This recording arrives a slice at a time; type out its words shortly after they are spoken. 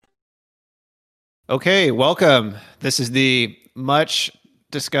Okay, welcome. This is the much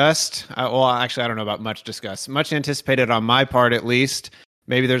discussed, well, actually, I don't know about much discussed, much anticipated on my part at least.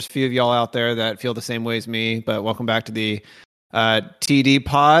 Maybe there's a few of y'all out there that feel the same way as me, but welcome back to the TD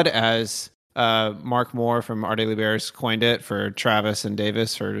pod, as Mark Moore from Our Daily Bears coined it for Travis and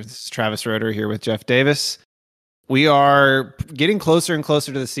Davis, for Travis Roeder here with Jeff Davis. We are getting closer and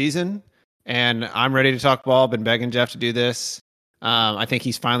closer to the season, and I'm ready to talk ball. Been begging Jeff to do this. I think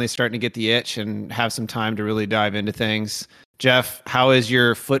he's finally starting to get the itch and have some time to really dive into things. Jeff, how is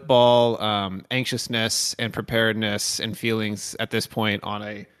your football anxiousness and preparedness and feelings at this point on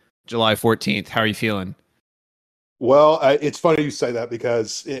a July 14th? How are you feeling? Well, it's funny you say that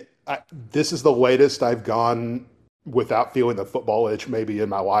because this is the latest I've gone without feeling the football itch maybe in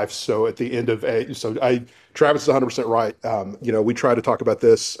my life. So at the end of Travis is 100% right. We tried to talk about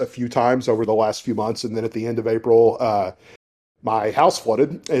this a few times over the last few months, and then at the end of April, my house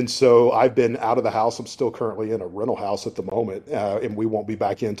flooded, and so I've been out of the house. I'm still currently in a rental house at the moment, and we won't be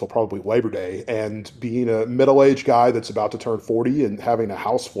back in until probably Labor Day. And being a middle-aged guy that's about to turn 40 and having a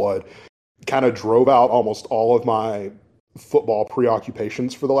house flood kind of drove out almost all of my football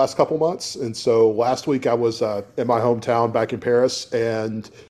preoccupations for the last couple months. And so last week I was in my hometown back in Paris and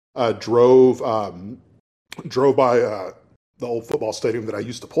drove by the old football stadium that I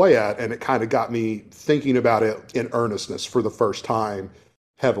used to play at, and it kind of got me thinking about it in earnestness for the first time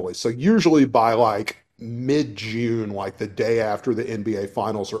heavily. So usually by like mid-June, like the day after the NBA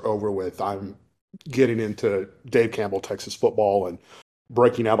finals are over with, I'm getting into Dave Campbell, Texas football, and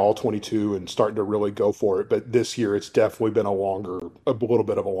breaking out all 22 and starting to really go for it. But this year it's definitely been a little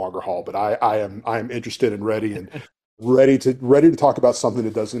bit of a longer haul, but I am interested and ready, and ready to talk about something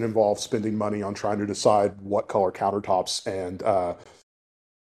that doesn't involve spending money on trying to decide what color countertops and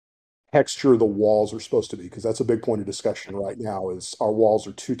texture the walls are supposed to be, because that's a big point of discussion right now. Is our walls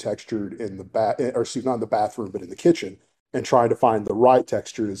are too textured in the or excuse, not in the bathroom but in the kitchen, and trying to find the right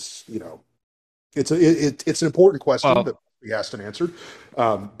texture is, it's an important question that Well, we asked and answered.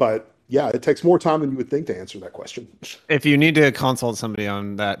 But yeah, it takes more time than you would think to answer that question. if you need to consult somebody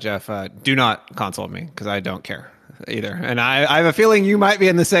on that, Jeff, do not consult me because I don't care either. And I have a feeling you might be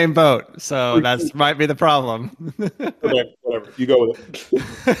in the same boat. So that's might be the problem. Whatever. You go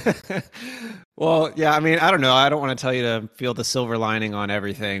with it. Well, yeah, I mean, I don't know. I don't want to tell you to feel the silver lining on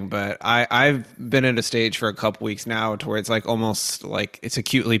everything, but I've been at a stage for a couple weeks now to where it's like almost like it's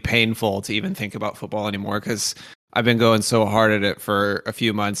acutely painful to even think about football anymore, because I've been going so hard at it for a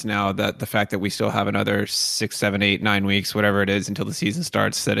few months now that the fact that we still have another 6, 7, 8, 9 weeks, whatever it is, until the season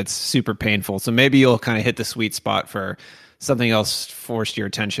starts, that it's super painful. So maybe you'll kind of hit the sweet spot for something else forced your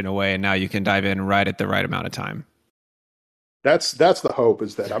attention away, and now you can dive in right at the right amount of time. That's the hope,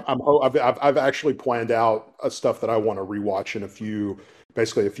 is that I've actually planned out stuff that I want to rewatch in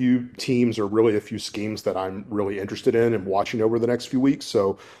basically a few teams, or really a few schemes that I'm really interested in and watching over the next few weeks.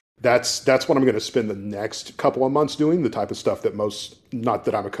 So that's what I'm going to spend the next couple of months doing. The type of stuff that not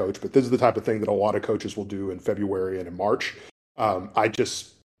that I'm a coach, but this is the type of thing that a lot of coaches will do in February and in March. I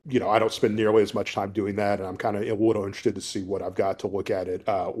just, I don't spend nearly as much time doing that, and I'm kind of a little interested to see what I've got to look at it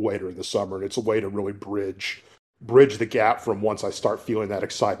later in the summer. And it's a way to really bridge the gap from once I start feeling that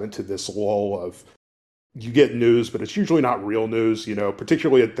excitement to this lull of, you get news, but it's usually not real news,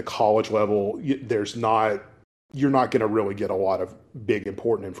 particularly at the college level. You're not going to really get a lot of big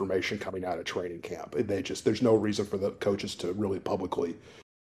important information coming out of training camp. There's no reason for the coaches to really publicly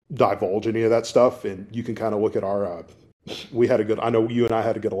divulge any of that stuff. And you can kind of look at I know you and I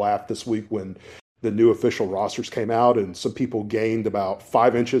had a good laugh this week when the new official rosters came out, and some people gained about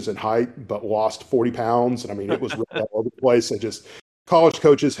 5 inches in height but lost 40 pounds. And I mean, it was really all over the place. And just, college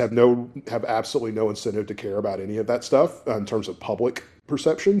coaches have absolutely no incentive to care about any of that stuff in terms of public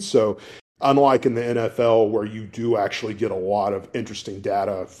perception. So unlike in the NFL, where you do actually get a lot of interesting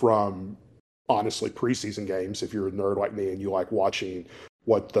data from, honestly, preseason games, if you're a nerd like me and you like watching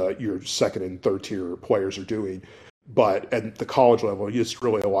what your second and third tier players are doing. But at the college level, it's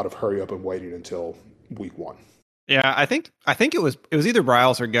really a lot of hurry up and waiting until week one. Yeah, I think it was either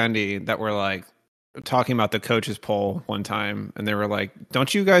Riles or Gundy that were like talking about the coaches poll one time, and they were like,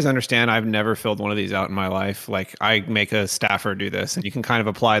 "Don't you guys understand? I've never filled one of these out in my life. Like, I make a staffer do this." And you can kind of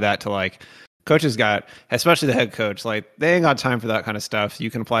apply that to like coaches got, especially the head coach, like they ain't got time for that kind of stuff.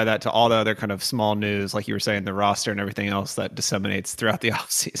 You can apply that to all the other kind of small news, like you were saying, the roster and everything else that disseminates throughout the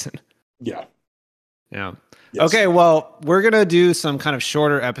off season. Yeah. Yeah. Yes. Okay, well, we're gonna do some kind of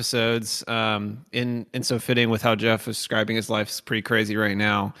shorter episodes. In so fitting with how Jeff is describing his life's pretty crazy right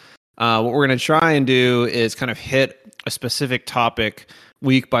now. What we're gonna try and do is kind of hit a specific topic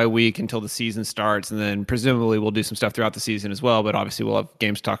week by week until the season starts, and then presumably we'll do some stuff throughout the season as well. But obviously, we'll have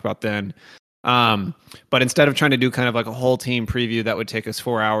games to talk about then. But instead of trying to do kind of like a whole team preview that would take us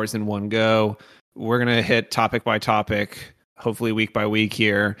 4 hours in one go, we're going to hit topic by topic, hopefully week by week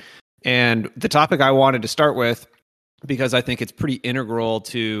here. And the topic I wanted to start with, because I think it's pretty integral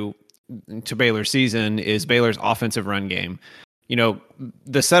to Baylor's season, is Baylor's offensive run game. You know,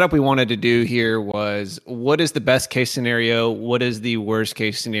 the setup we wanted to do here was, what is the best case scenario? What is the worst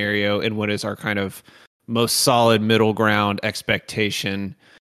case scenario? And what is our kind of most solid middle ground expectation?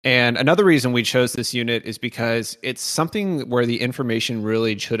 And another reason we chose this unit is because it's something where the information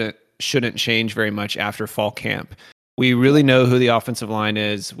really shouldn't change very much after fall camp. We really know who the offensive line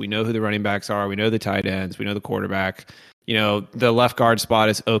is. We know who the running backs are. We know the tight ends. We know the quarterback. You know, the left guard spot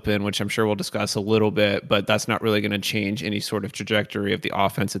is open, which I'm sure we'll discuss a little bit, but that's not really going to change any sort of trajectory of the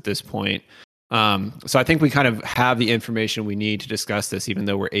offense at this point. So I think we kind of have the information we need to discuss this, even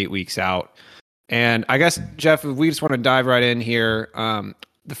though we're 8 weeks out. And I guess, Jeff, if we just want to dive right in here,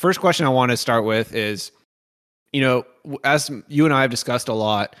 the first question I want to start with is, you know, as you and I have discussed a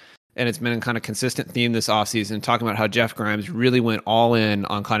lot, and it's been a kind of consistent theme this offseason, talking about how Jeff Grimes really went all in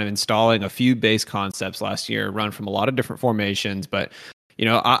on kind of installing a few base concepts last year, run from a lot of different formations. But, you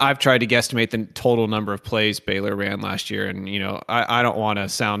know, I've tried to guesstimate the total number of plays Baylor ran last year. And, you know, I don't want to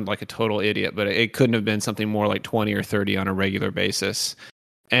sound like a total idiot, but it couldn't have been something more like 20 or 30 on a regular basis.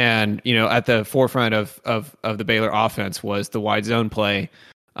 And, you know, at the forefront of the Baylor offense was the wide zone play.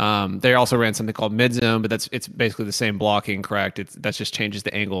 They also ran something called mid zone, but it's basically the same blocking, correct? That just changes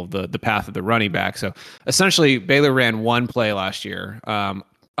the angle of the path of the running back. So essentially, Baylor ran one play last year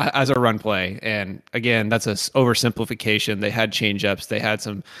as a run play, and again, that's a oversimplification. They had change ups, they had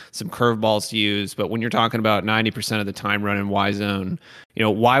some curveballs to use, but when you're talking about 90% of the time running Y zone, you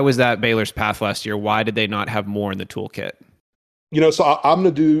know, why was that Baylor's path last year? Why did they not have more in the toolkit? You know, so I'm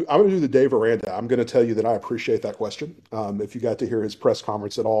gonna do the Dave Aranda. I'm gonna tell you that I appreciate that question. If you got to hear his press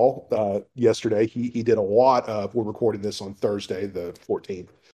conference at all yesterday, he did a lot of. We're recording this on Thursday, the 14th.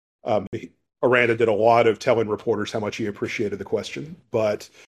 Aranda did a lot of telling reporters how much he appreciated the question, but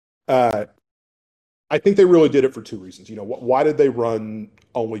I think they really did it for two reasons. You know, why did they run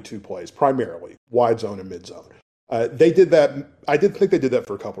only two plays, primarily wide zone and mid zone? They did that. I did think they did that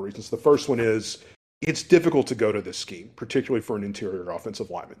for a couple of reasons. The first one is, it's difficult to go to this scheme, particularly for an interior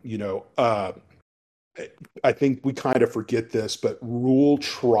offensive lineman. You know, I think we kind of forget this, but Rule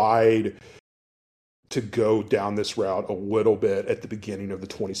tried to go down this route a little bit at the beginning of the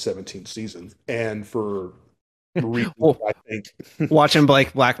 2017 season. And for reasons, Well, I think watching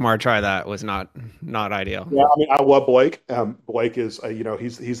Blake Blackmar try that was not ideal. Yeah, I mean, I love Blake. Blake is, you know,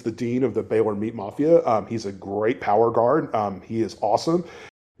 he's the dean of the Baylor Meat Mafia. He's a great power guard. He is awesome.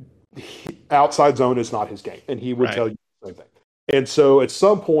 Outside zone is not his game, and he would tell you the same thing. And so at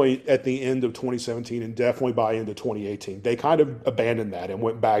some point at the end of 2017 and definitely by end of 2018, they kind of abandoned that and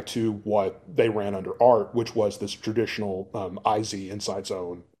went back to what they ran under Art, which was this traditional IZ, inside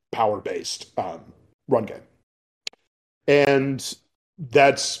zone, power-based run game. And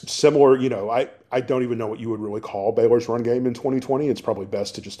that's similar, you know, I don't even know what you would really call Baylor's run game in 2020. It's probably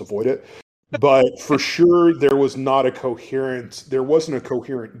best to just avoid it. But for sure, there wasn't a coherent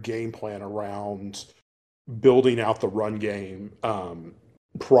game plan around building out the run game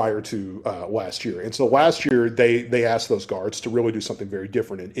prior to last year. And so last year, they asked those guards to really do something very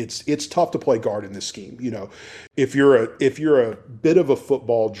different. And it's tough to play guard in this scheme. You know, if you're a bit of a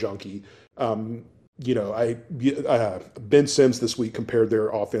football junkie, you know, Ben Sims this week compared their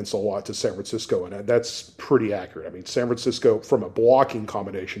offense a lot to San Francisco, and that's pretty accurate. I mean, San Francisco, from a blocking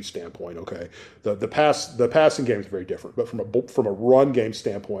combination standpoint, okay, the passing game is very different, but from a run game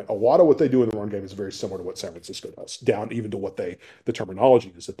standpoint, a lot of what they do in the run game is very similar to what San Francisco does, down even to what the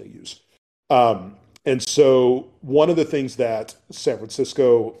terminology is that they use. And so one of the things that San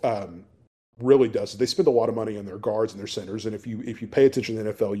Francisco really does is they spend a lot of money on their guards and their centers. And if you pay attention to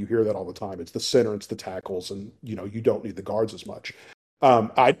the NFL, you hear that all the time. It's the center, it's the tackles, and you know, you don't need the guards as much.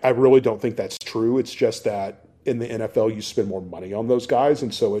 I really don't think that's true. It's just that in the NFL, you spend more money on those guys,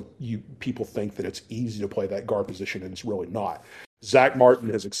 and so people think that it's easy to play that guard position, and it's really not. Zach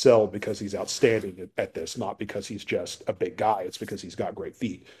Martin has excelled because he's outstanding at this, not because he's just a big guy. It's because he's got great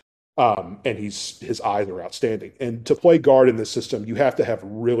feet. And his eyes are outstanding. And to play guard in this system, you have to have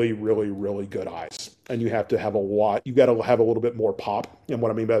really, really, really good eyes. And you have to have you got to have a little bit more pop. And what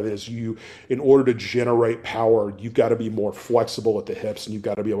I mean by that is in order to generate power, you've got to be more flexible at the hips, and you've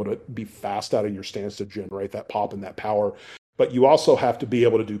got to be able to be fast out of your stance to generate that pop and that power. But you also have to be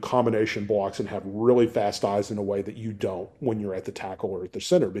able to do combination blocks and have really fast eyes in a way that you don't when you're at the tackle or at the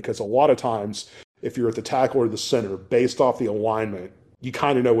center. Because a lot of times, if you're at the tackle or the center, based off the alignment, you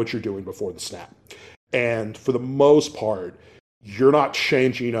kind of know what you're doing before the snap. And for the most part, you're not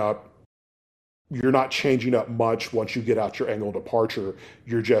changing up you're not changing up much once you get out your angle departure.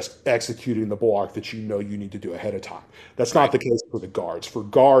 You're just executing the block that you know you need to do ahead of time. That's not the case for the guards. For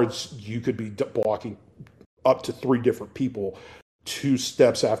guards, you could be blocking up to 3 different people 2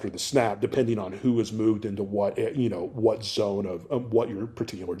 steps after the snap, depending on who has moved into what, what zone of what your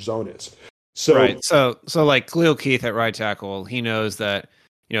particular zone is. So, right. So like Khalil Keith at right tackle, he knows that,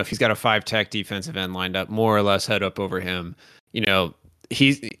 if he's got a 5 tech defensive end lined up more or less head up over him,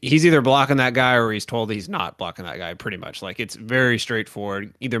 he's either blocking that guy or he's told he's not blocking that guy, pretty much. Like, it's very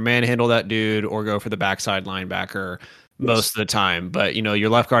straightforward. Either manhandle that dude or go for the backside linebacker most of the time. But, your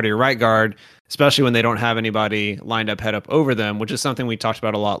left guard or your right guard, especially when they don't have anybody lined up head up over them, which is something we talked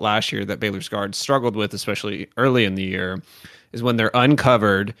about a lot last year that Baylor's guards struggled with, especially early in the year, is when they're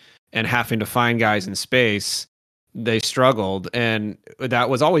uncovered and having to find guys in space, they struggled. And that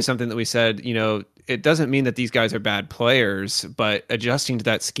was always something that we said, it doesn't mean that these guys are bad players, but adjusting to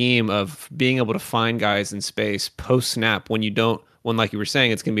that scheme of being able to find guys in space post snap when like you were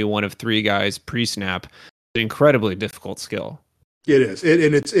saying, it's going to be one of 3 guys pre snap, an incredibly difficult skill. It is.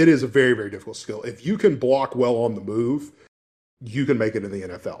 It is a very, very difficult skill. If you can block well on the move, you can make it in the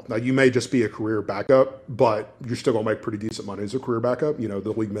NFL. Now, you may just be a career backup, but you're still going to make pretty decent money as a career backup.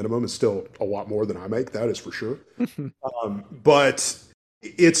 The league minimum is still a lot more than I make. That is for sure. But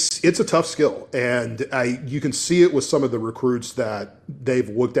it's a tough skill. And you can see it with some of the recruits that they've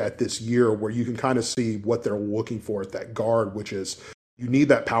looked at this year, where you can kind of see what they're looking for at that guard, which is you need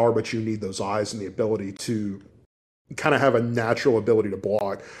that power, but you need those eyes and the ability to kind of have a natural ability to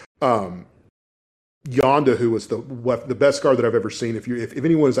block. Yanda, who was the best guard that I've ever seen. If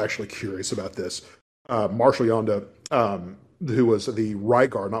anyone is actually curious about this, Marshall Yanda, who was the right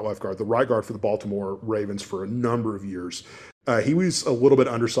guard, not left guard, the right guard for the Baltimore Ravens for a number of years. He was a little bit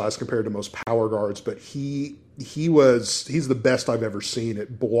undersized compared to most power guards, but he's the best I've ever seen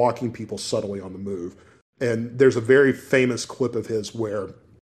at blocking people subtly on the move. And there's a very famous clip of his where,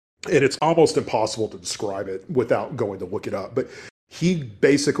 and it's almost impossible to describe it without going to look it up, but he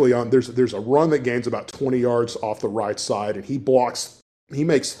basically there's a run that gains about 20 yards off the right side, and he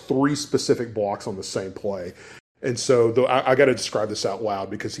makes 3 specific blocks on the same play. And so I got to describe this out loud,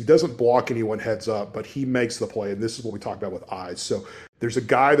 because he doesn't block anyone heads up, but he makes the play. And this is what we talk about with eyes. So there's a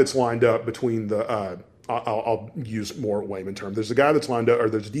guy that's lined up between I'll use more layman term. There's a guy that's lined up, or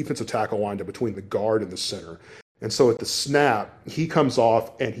there's a defensive tackle lined up between the guard and the center. And so at the snap, he comes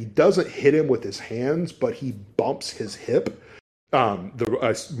off and he doesn't hit him with his hands, but he bumps his hip.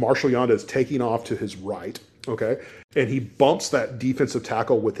 Marshall Yanda is taking off to his right, okay? And he bumps that defensive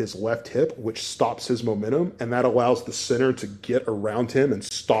tackle with his left hip, which stops his momentum, and that allows the center to get around him and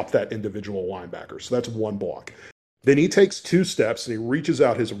stop that individual linebacker. So that's 1 block. Then he takes 2 steps and he reaches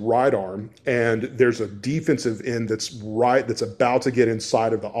out his right arm, and there's a defensive end that's about to get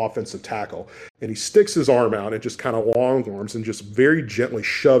inside of the offensive tackle. And he sticks his arm out and just kind of long arms and just very gently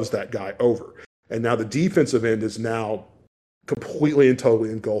shoves that guy over. And now the defensive end is now completely and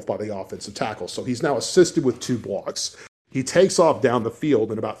totally engulfed by the offensive tackle. So he's now assisted with 2 blocks. He takes off down the field,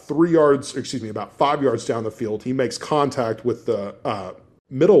 and about 5 yards down the field, he makes contact with the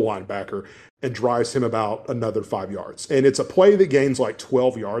middle linebacker and drives him about another 5 yards. And it's a play that gains like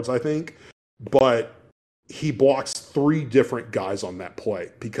 12 yards, I think, but he blocks 3 different guys on that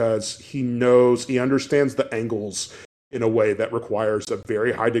play because he understands the angles in a way that requires a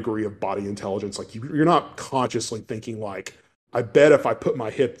very high degree of body intelligence. Like, you're not consciously thinking like, I bet if I put my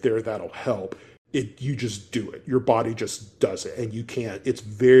hip there, that'll help. You just do it. Your body just does it, and you can't. It's a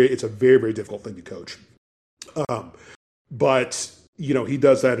very, very difficult thing to coach. But he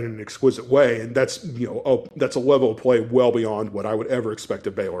does that in an exquisite way, and that's a level of play well beyond what I would ever expect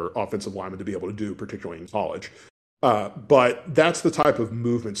a Baylor offensive lineman to be able to do, particularly in college. But that's the type of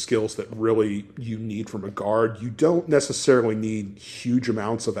movement skills that really you need from a guard. You don't necessarily need huge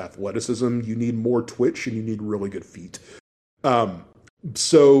amounts of athleticism. You need more twitch, and you need really good feet.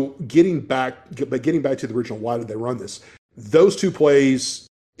 So getting back to the original, why did they run this? Those 2 plays,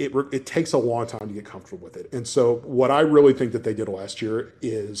 it takes a long time to get comfortable with it. And so what I really think that they did last year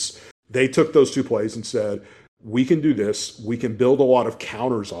is they took those 2 plays and said, we can do this. We can build a lot of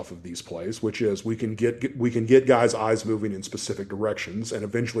counters off of these plays, which is we can get guys' eyes moving in specific directions, and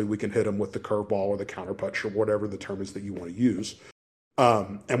eventually we can hit them with the curveball or the counter punch or whatever the term is that you want to use.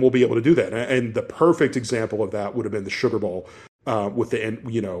 And we'll be able to do that. And the perfect example of that would have been the Sugar Bowl with the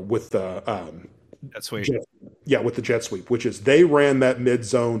jet sweep. With the jet sweep, which is they ran that mid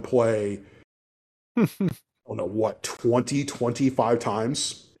zone play. I don't know 25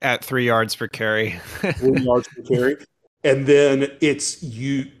 times at 3 yards per carry. 3 yards per carry, and then it's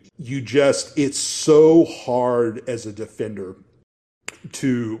so hard as a defender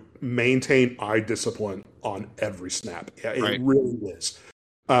to maintain eye discipline on every snap. Yeah, it Right. really is.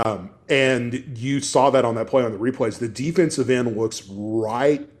 And you saw that on that play on the replays. The defensive end looks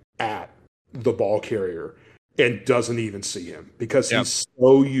right at the ball carrier and doesn't even see him because Yep. he's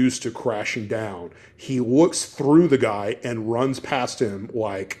so used to crashing down. He looks through the guy and runs past him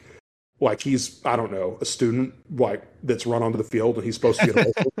like he's, I don't know, a student like that's run onto the field and he's supposed to get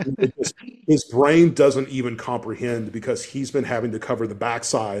away from it. His brain doesn't even comprehend because he's been having to cover the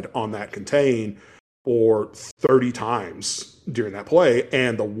backside on that contain for 30 times during that play.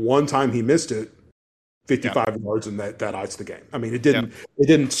 And the one time he missed it, 55 Yep. yards, and that iced the game. I mean, Yep. it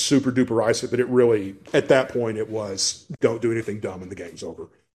didn't super duper ice it, but it really, at that point, it was don't do anything dumb and the game's over.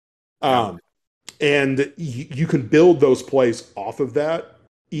 Yep. And you can build those plays off of that,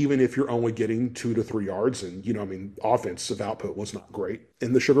 even if you're only getting 2 to 3 yards. And, I mean, offensive output was not great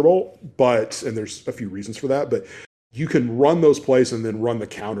in the Sugar Bowl, and there's a few reasons for that, but you can run those plays and then run the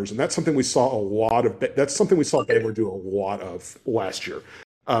counters. And that's something we saw that's something we saw Baylor do a lot of last year.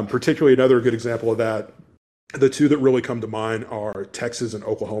 Particularly another good example of that, the two that really come to mind are Texas and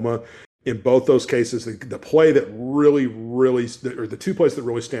Oklahoma. In both those cases, the play that really, or the two plays that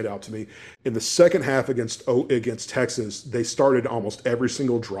really stand out to me, in the second half against Texas, they started almost every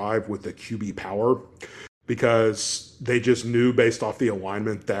single drive with the QB power because they just knew based off the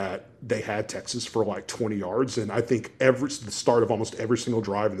alignment that they had Texas for like 20 yards. And I think the start of almost every single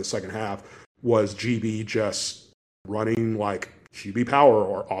drive in the second half was GB just running like QB power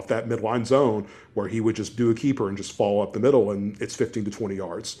or off that midline zone where he would just do a keeper and just fall up the middle and it's 15 to 20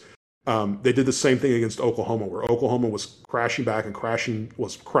 yards. They did the same thing against Oklahoma, where Oklahoma was crashing back and crashing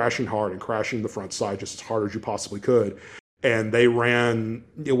hard and crashing the front side just as hard as you possibly could. And they ran,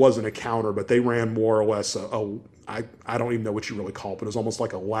 it wasn't a counter, but they ran more or less I don't even know what you really call it, but it was almost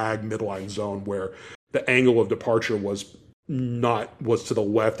like a lag midline zone where the angle of departure was to the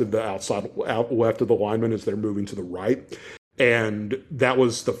left of the left of the lineman as they're moving to the right. And that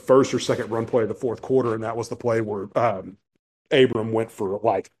was the first or second run play of the fourth quarter. And that was the play where Abram went for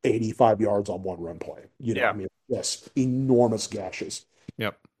like 85 yards on one run play. Yeah. I mean, yes, enormous gashes.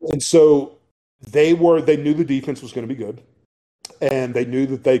 Yep. And so they knew the defense was going to be good, and they knew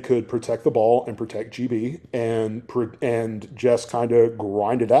that they could protect the ball and protect GB and just kind of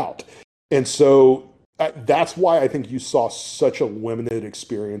grind it out. And so that's why I think you saw such a limited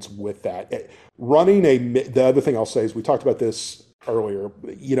experience with that. The other thing I'll say is we talked about this earlier.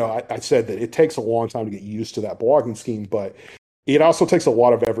 I said that it takes a long time to get used to that blocking scheme, but it also takes a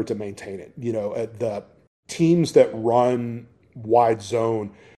lot of effort to maintain it. The teams that run wide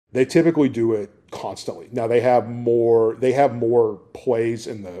zone, they typically do it constantly. Now they have more plays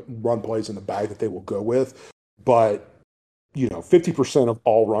in the run plays in the bag that they will go with, but 50% of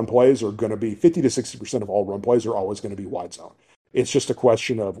all run plays are going to be 50 to 60% of all run plays are always going to be wide zone. It's just a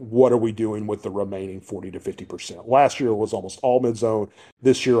question of what are we doing with the remaining 40 to 50%. Last year was almost all mid zone.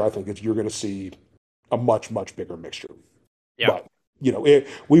 This year, I think you're going to see a much, much bigger mixture. Yeah. But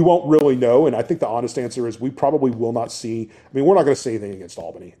we won't really know. And I think the honest answer is we probably will not see. I mean, we're not going to see anything against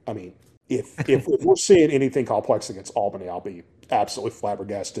Albany. I mean, if we're seeing anything complex against Albany, I'll be absolutely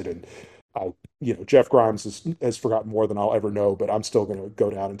flabbergasted. And Jeff Grimes has forgotten more than I'll ever know, but I'm still going to go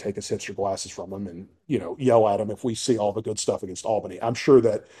down and take his hipster glasses from him and, yell at him if we see all the good stuff against Albany. I'm sure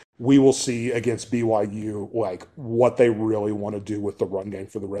that we will see against BYU, like what they really want to do with the run game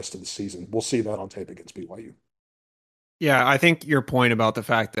for the rest of the season. We'll see that on tape against BYU. Yeah, I think your point about the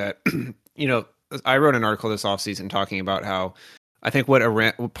fact that, I wrote an article this offseason talking about how I think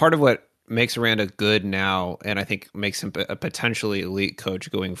part of what makes Aranda good now, and I think makes him a potentially elite coach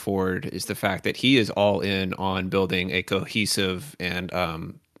going forward, is the fact that he is all in on building a cohesive and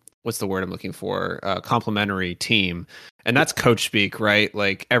what's the word I'm looking for? Complementary team. And that's coach speak, right?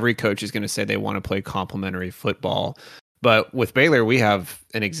 Like every coach is going to say they want to play complementary football. But with Baylor, we have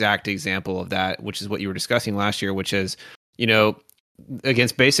an exact example of that, which is what you were discussing last year, which is,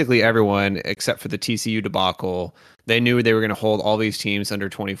 against basically everyone except for the TCU debacle, they knew they were going to hold all these teams under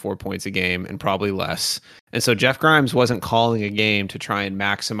 24 points a game and probably less. And so Jeff Grimes wasn't calling a game to try and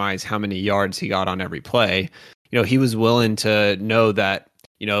maximize how many yards he got on every play. He was willing to know that,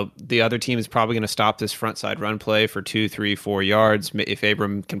 the other team is probably going to stop this front side run play for 2, 3, 4 yards. If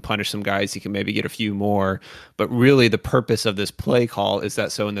Abram can punish some guys, he can maybe get a few more. But really the purpose of this play call is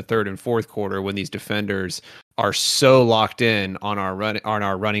that so in the third and fourth quarter, when these defenders are so locked in on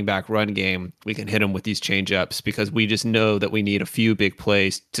our running back run game, we can hit them with these change ups because we just know that we need a few big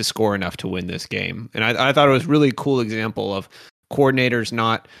plays to score enough to win this game. And I thought it was a really cool example of coordinators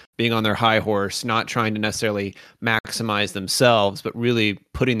not being on their high horse, not trying to necessarily maximize themselves, but really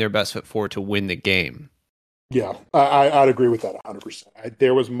putting their best foot forward to win the game. Yeah, I'd agree with that 100%.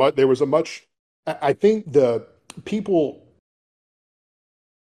 There was a much. I think the people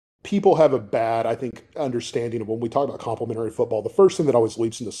people have a bad, I think, understanding of when we talk about complementary football. The first thing that always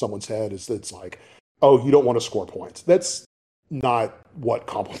leaps into someone's head is that it's like, oh, you don't want to score points. That's not what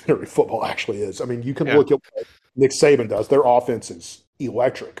complementary football actually is. I mean, you can Yeah. look at what Nick Saban does. Their offense is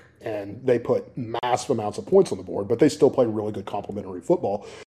electric, and they put massive amounts of points on the board, but they still play really good complementary football,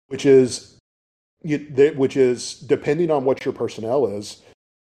 which is which is depending on what your personnel is,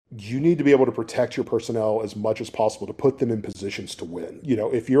 you need to be able to protect your personnel as much as possible to put them in positions to win. You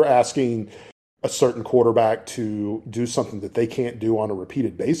know, if you're asking a certain quarterback to do something that they can't do on a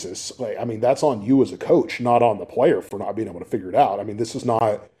repeated basis, like, I mean, that's on you as a coach, not on the player for not being able to figure it out. I mean, this is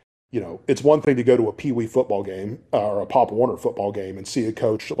not, you know, it's one thing to go to a Pee Wee football game or a Pop Warner football game and see a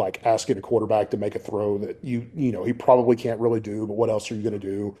coach like asking a quarterback to make a throw that you know, he probably can't really do, but what else are you going to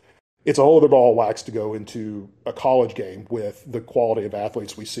do? It's a whole other ball of wax to go into a college game with the quality of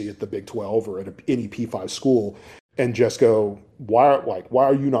athletes we see at the Big 12 or at any P5 school and just go, why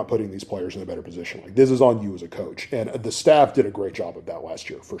are you not putting these players in a better position? Like, this is on you as a coach. And the staff did a great job of that last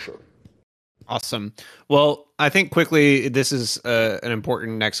year, for sure. Awesome. Well, I think quickly, this is an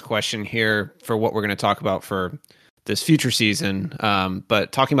important next question here for what we're going to talk about for this future season.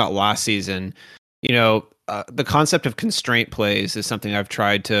 But talking about last season, you know, the concept of constraint plays is something I've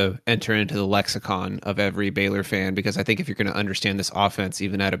tried to enter into the lexicon of every Baylor fan, because I think if you're going to understand this offense,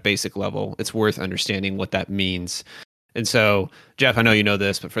 even at a basic level, it's worth understanding what that means. And so, Jeff, I know you know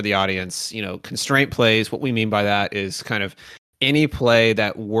this, but for the audience, you know, constraint plays, what we mean by that is kind of any play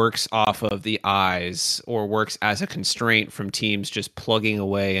that works off of the eyes or works as a constraint from teams just plugging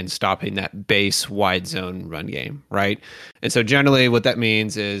away and stopping that base wide zone run game, right? And so generally what that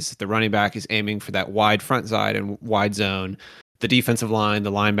means is the running back is aiming for that wide front side and wide zone. The defensive line,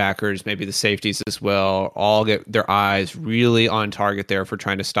 the linebackers, maybe the safeties as well, all get their eyes really on target there for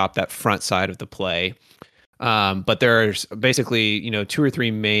trying to stop that front side of the play. But there's basically, you know, two or three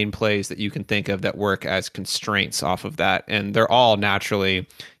main plays that you can think of that work as constraints off of that. And they're all naturally,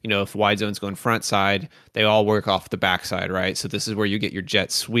 you know, if wide zone's going front side, they all work off the back side, right? So this is where you get your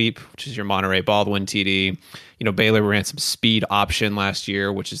jet sweep, which is your Monterey Baldwin TD. You know, Baylor ran some speed option last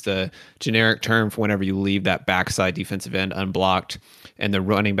year, which is the generic term for whenever you leave that backside defensive end unblocked, and the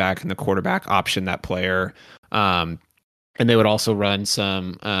running back and the quarterback option that player. And they would also run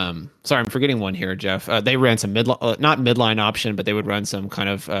some, sorry, I'm forgetting one here, Jeff. They ran some not midline option, but they would run some kind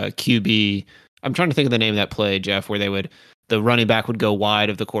of QB. I'm trying to think of the name of that play, Jeff, where the running back would go wide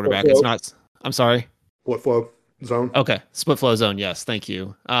of the quarterback. It's not, I'm sorry. Split flow zone. Okay. Split flow zone. Yes. Thank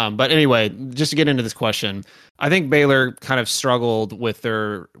you. But anyway, just to get into this question, I think Baylor kind of struggled with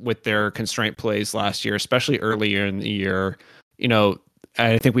their constraint plays last year, especially earlier in the year. You know,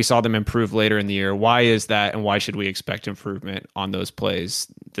 I think we saw them improve later in the year. Why is that, and why should we expect improvement on those plays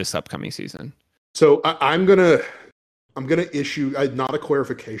this upcoming season? So I'm gonna issue not a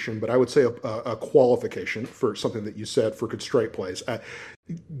clarification, but I would say a qualification for something that you said for constraint plays.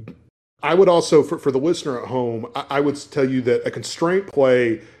 I would also, for the listener at home, I would tell you that a constraint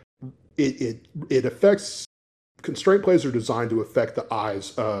play it affects. Constraint plays are designed to affect the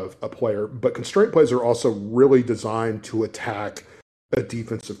eyes of a player, but constraint plays are also really designed to attack a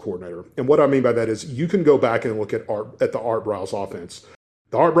defensive coordinator. And what I mean by that is you can go back and look at the Art Briles offense.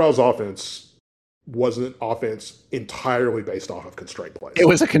 The Art Briles offense was an offense entirely based off of constraint plays. It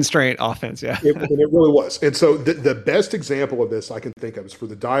was a constraint offense, yeah. And it really was. And so the best example of this I can think of is for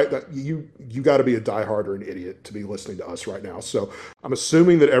the that you got to be a diehard or an idiot to be listening to us right now. So I'm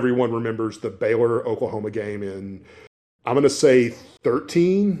assuming that everyone remembers the Baylor Oklahoma game in, I'm going to say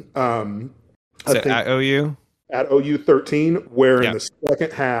 13. At OU? At OU 13, where in the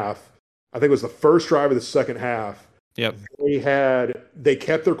second half, I think it was the first drive of the second half, they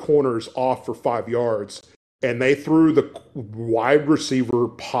kept their corners off for 5 yards, and they threw the wide receiver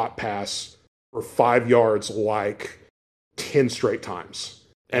pop pass for 5 yards like 10 straight times.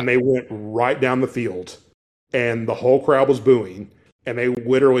 And they went right down the field, and the whole crowd was booing, and they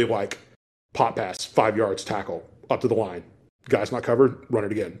literally pop pass, 5 yards, tackle, up to the line. Guy's not covered, run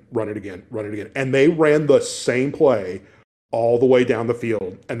it again, run it again, run it again. And they ran the same play all the way down the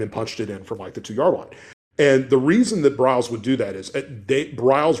field and then punched it in from the 2-yard line. And the reason that Briles would do that is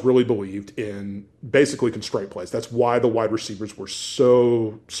Briles really believed in basically constraint plays. That's why the wide receivers were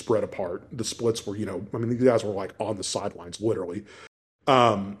so spread apart. The splits were, these guys were on the sidelines, literally.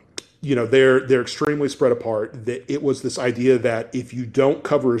 They're extremely spread apart. That it was this idea that if you don't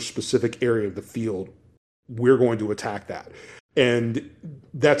cover a specific area of the field, we're going to attack that. And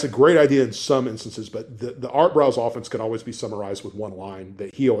that's a great idea in some instances, but the Art Briles offense can always be summarized with one line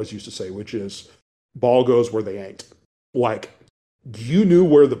that he always used to say, which is, ball goes where they ain't. Like, you knew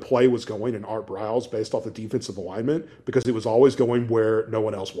where the play was going in Art Briles based off the defensive alignment because it was always going where no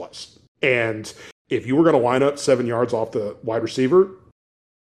one else was. And if you were going to line up 7 yards off the wide receiver,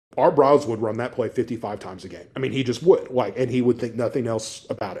 Art Briles would run that play 55 times a game. I mean, he just would. And he would think nothing else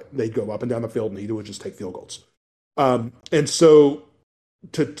about it. They'd go up and down the field, and he would just take field goals. And so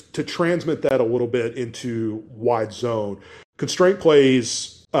to transmit that a little bit into wide zone, constraint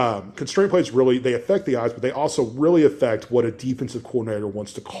plays really, they affect the eyes, but they also really affect what a defensive coordinator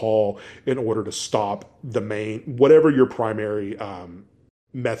wants to call in order to stop whatever your primary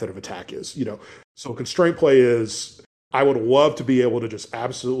method of attack is. So constraint play is, I would love to be able to just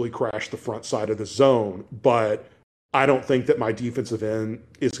absolutely crash the front side of the zone, but I don't think that my defensive end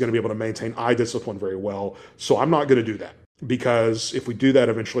is going to be able to maintain eye discipline very well. So I'm not going to do that, because if we do that,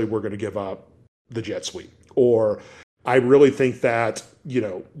 eventually we're going to give up the jet sweep. Or I really think that,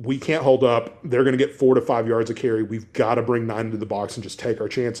 we can't hold up. They're going to get 4 to 5 yards a carry. We've got to bring 9 into the box and just take our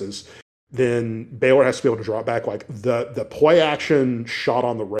chances. Then Baylor has to be able to drop back. Like the play action shot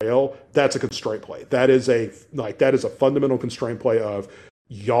on the rail, that's a constraint play. That is a fundamental constraint play of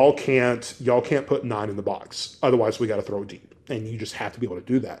y'all can't put 9 in the box. Otherwise we got to throw it deep. And you just have to be able to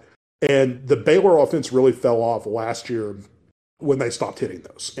do that. And the Baylor offense really fell off last year when they stopped hitting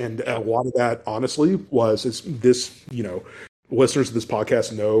those. And a lot of that, honestly, listeners of this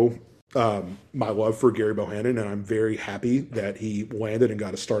podcast know my love for Gary Bohannon, and I'm very happy that he landed and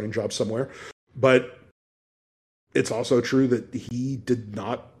got a starting job somewhere. But it's also true that he did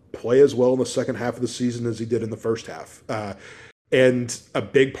not play as well in the second half of the season as he did in the first half. And a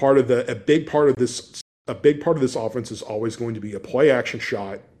big part of this offense is always going to be a play action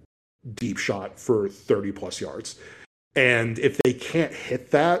shot, deep shot for 30 plus yards. And if they can't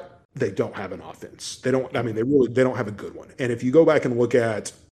hit that, they don't have an offense. They don't have a good one. And if you go back and look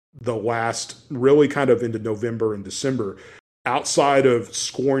at the last, really kind of into November and December, outside of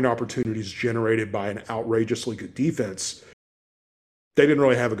scoring opportunities generated by an outrageously good defense, they didn't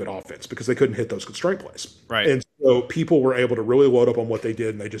really have a good offense because they couldn't hit those constraint plays. Right. And so people were able to really load up on what they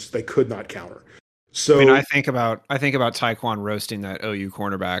did, and they could not counter. So I think about Taekwon roasting that OU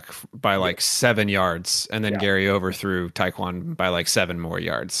cornerback by like 7 yards, and then Gary overthrew Taekwon by like 7 more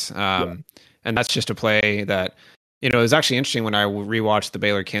yards. And that's just a play that, it was actually interesting when I rewatched the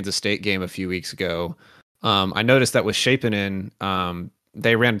Baylor Kansas State game a few weeks ago. I noticed that with Shapen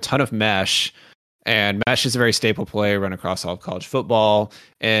they ran a ton of mesh. And mesh is a very staple play run across all of college football.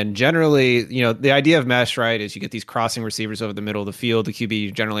 And generally, the idea of mesh, right, is you get these crossing receivers over the middle of the field. The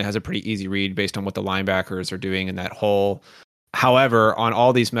QB generally has a pretty easy read based on what the linebackers are doing in that hole. However, on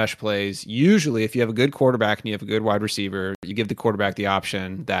all these mesh plays, usually if you have a good quarterback and you have a good wide receiver, you give the quarterback the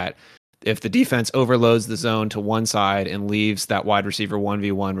option that if the defense overloads the zone to one side and leaves that wide receiver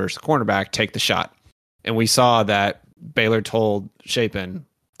 1v1 versus the cornerback, take the shot. And we saw that Baylor told Shapen,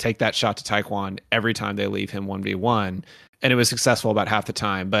 take that shot to Taekwon every time they leave him 1v1, and it was successful about half the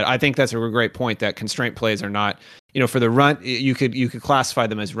time. But I think that's a great point that constraint plays are not, for the run, you could classify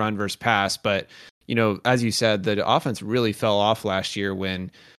them as run versus pass, but as you said, the offense really fell off last year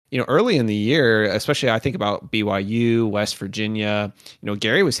when, early in the year, especially I think about BYU, West Virginia,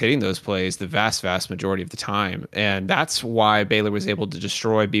 Gary was hitting those plays the vast majority of the time. And that's why Baylor was able to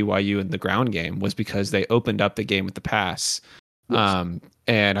destroy BYU in the ground game, was because they opened up the game with the pass. Yes.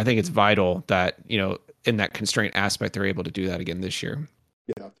 And I think it's vital that, in that constraint aspect, they're able to do that again this year.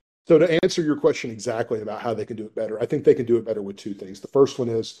 Yeah. So to answer your question exactly about how they can do it better, I think they can do it better with 2 things. The first one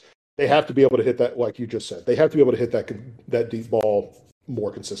is they have to be able to hit that, like you just said, they have to be able to hit that deep ball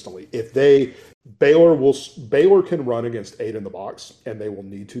more consistently. If Baylor can run against 8 in the box, and they will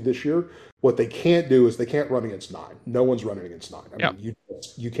need to this year. What they can't do is they can't run against 9. No one's running against 9. I mean,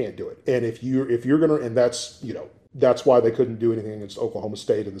 you can't do it. And if you're gonna, and that's why they couldn't do anything against Oklahoma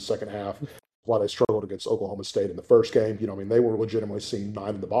State in the second half. Why they struggled against Oklahoma State in the first game. They were legitimately seeing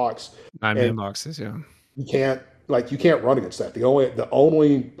 9 in the box. 9 in boxes, yeah. You can't run against that. The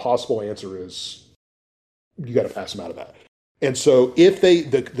only possible answer is you got to pass them out of that. And so if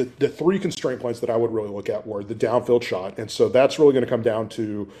the 3 constraint plays that I would really look at were the downfield shot, and so that's really going to come down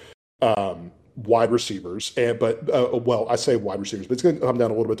to wide receivers, I say wide receivers, but it's going to come down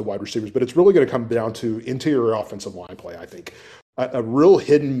a little bit to wide receivers, but it's really going to come down to interior offensive line play. I think a real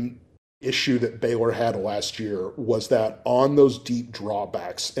hidden issue that Baylor had last year was that on those deep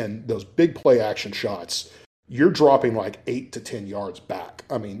drawbacks and those big play action shots, you're dropping like 8 to 10 yards back.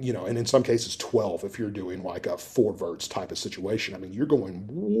 I mean, and in some cases 12 if you're doing like a 4 verts type of situation. I mean, you're going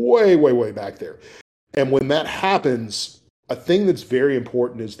way, way, way back there. And when that happens, a thing that's very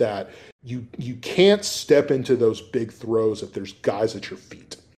important is that you can't step into those big throws if there's guys at your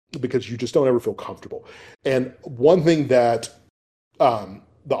feet. because you just don't ever feel comfortable. And one thing that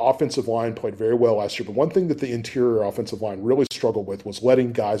the offensive line played very well last year, but one thing that the interior offensive line really struggled with was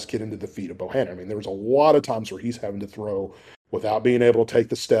letting guys get into the feet of Bohannon. I mean, there was a lot of times where he's having to throw without being able to take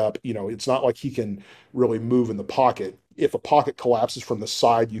the step. You know, it's not like he can really move in the pocket. If a pocket collapses from the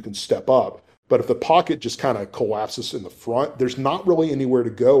side, you can step up. But if the pocket just kind of collapses in the front, there's not really anywhere to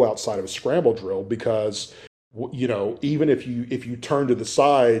go outside of a scramble drill because, you know, even if you turn to the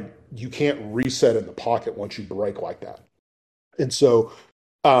side, you can't reset in the pocket once you break like that. And so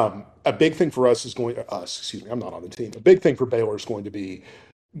a big thing for us is going to us, excuse me, I'm not on the team. A big thing for Baylor is going to be,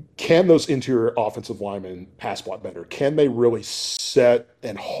 can those interior offensive linemen pass block better? Can they really set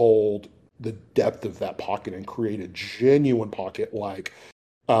and hold the depth of that pocket and create a genuine pocket like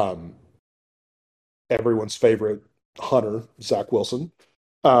um, everyone's favorite hunter, Zach Wilson,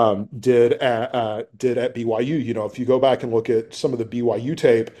 did at BYU. You know, if you go back and look at some of the BYU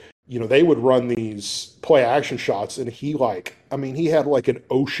tape, you know, they would run these play action shots, and I mean, he had like an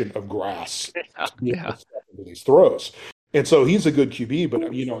ocean of grass Yeah. to be able Yeah. to step into these throws. And so he's a good QB,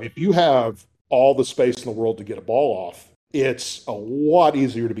 but you know, if you have all the space in the world to get a ball off, it's a lot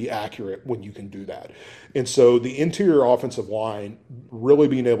easier to be accurate when you can do that. And so the interior offensive line really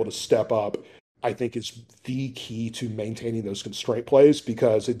being able to step up, I think, is the key to maintaining those constraint plays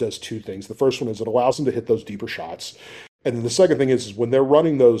because it does two things. The first one is it allows them to hit those deeper shots. And then the second thing is when they're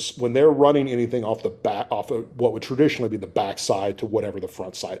running anything off the back, off of what would traditionally be the backside to whatever the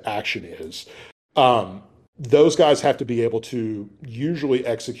front side action is, um, those guys have to be able to usually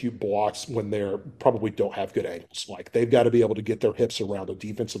execute blocks when they're probably don't have good angles. Like they've got to be able to get their hips around a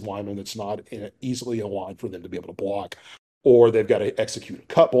defensive lineman that's not easily aligned for them to be able to block, or they've got to execute a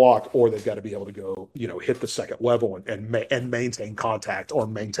cut block, or they've got to be able to go, you know, hit the second level and maintain contact or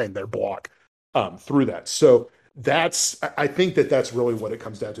maintain their block through that. So I think that's really what it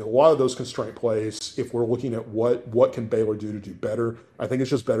comes down to. A lot of those constraint plays, if we're looking at what can Baylor do to do better, I think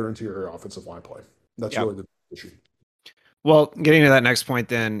it's just better interior offensive line play. That's Yep. really the issue. Well, getting to that next point,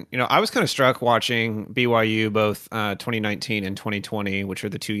 then, you know, I was kind of struck watching BYU both 2019 and 2020, which are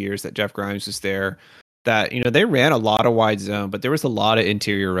the 2 years that Jeff Grimes was there. That, you know, they ran a lot of wide zone, but there was a lot of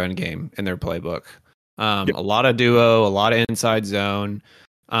interior run game in their playbook. Yep. A lot of duo, a lot of inside zone.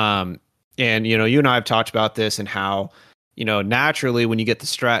 Um, and, you know, you and I have talked about this and how, you know, naturally when you get the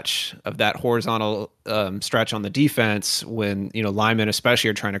stretch of that horizontal stretch on the defense, when, you know, linemen especially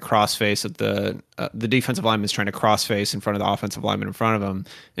are trying to cross face of the defensive lineman is trying to cross face in front of the offensive lineman in front of them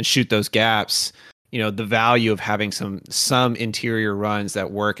and shoot those gaps. You know, the value of having some interior runs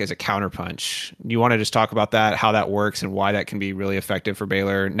that work as a counterpunch. You want to just talk about that, how that works, and why that can be really effective for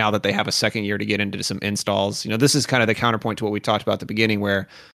Baylor now that they have a second year to get into some installs. You know, this is kind of the counterpoint to what we talked about at the beginning, where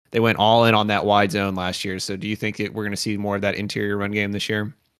they went all in on that wide zone last year. So do you think that we're going to see more of that interior run game this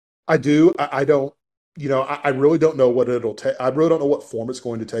year? I do. I don't. You know, I really don't know what it'll take. I really don't know what form it's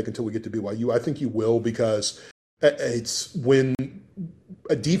going to take until we get to BYU. I think you will because it's when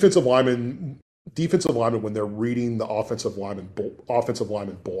a defensive lineman when they're reading the offensive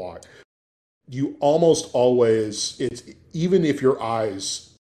lineman block, you almost always it's even if your eyes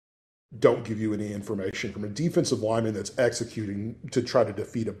don't give you any information from a defensive lineman that's executing to try to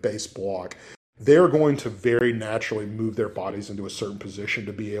defeat a base block, they're going to very naturally move their bodies into a certain position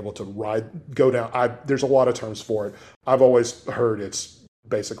to be able to go down. There's a lot of terms for it. I've always heard it's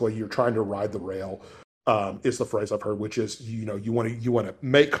basically you're trying to ride the rail. Is the phrase I've heard, which is you want to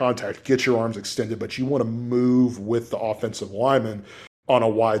make contact, get your arms extended, but you want to move with the offensive lineman on a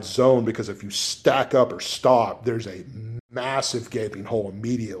wide zone because if you stack up or stop, there's a massive gaping hole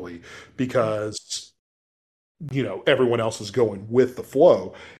immediately because everyone else is going with the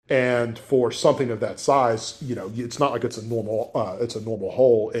flow. And for something of that size, it's not like it's a normal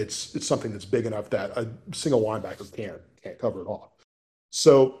hole. It's something that's big enough that a single linebacker can't cover it off.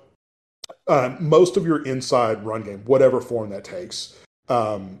 So most of your inside run game, whatever form that takes,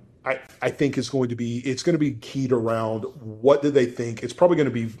 I think it's going to be keyed around what do they think. It's probably going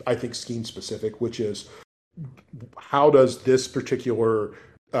to be, I think, scheme specific, which is how does this particular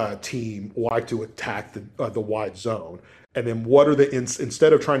team like to attack the wide zone, and then what are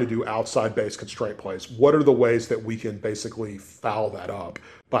instead of trying to do outside base constraint plays, what are the ways that we can basically foul that up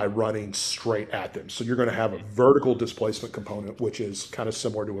by running straight at them? So you're going to have a vertical displacement component, which is kind of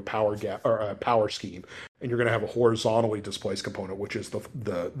similar to a power gap or a power scheme, and you're going to have a horizontally displaced component, which is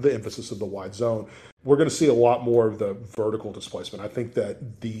the emphasis of the wide zone. We're going to see a lot more of the vertical displacement. I think that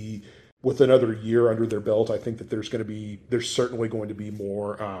with another year under their belt, I think that there's certainly going to be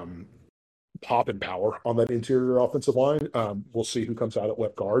more pop and power on that interior offensive line. We'll see who comes out at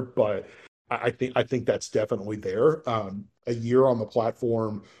left guard, but I think that's definitely there. A year on the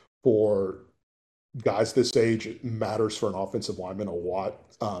platform for guys this age, it matters for an offensive lineman a lot,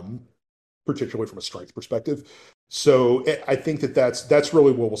 particularly from a strength perspective. So I think that's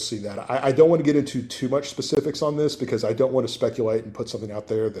really where we'll see that. I don't want to get into too much specifics on this because I don't want to speculate and put something out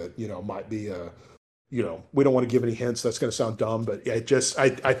there that might be we don't want to give any hints. That's going to sound dumb, but I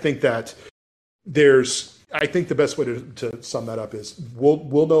think that I think the best way to sum that up is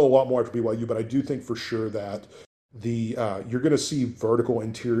we'll know a lot more after BYU, but I do think for sure that you're going to see vertical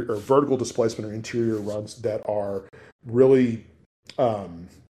interior or vertical displacement or interior runs that are really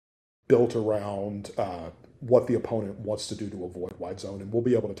built around what the opponent wants to do to avoid wide zone, and we'll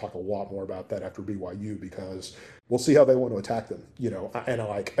be able to talk a lot more about that after BYU because we'll see how they want to attack them. And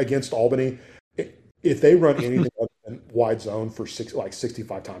like against Albany, if they run anything other than wide zone for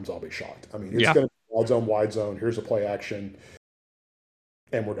 65 times, I'll be shocked. I mean, it's going to be wide zone. Here's a play action,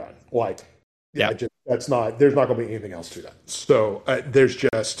 and we're done. There's not going to be anything else to that. So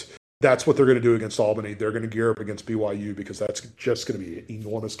that's what they're going to do against Albany. They're going to gear up against BYU because that's just going to be an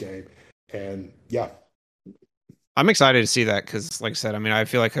enormous game. And I'm excited to see that because, like I said, I mean, I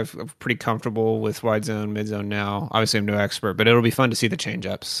feel like I'm pretty comfortable with wide zone, mid zone now. Obviously, I'm no expert, but it'll be fun to see the change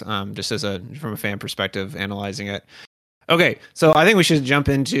ups just from a fan perspective, analyzing it. Okay, so I think we should jump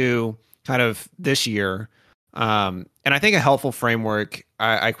into kind of this year. And I think a helpful framework,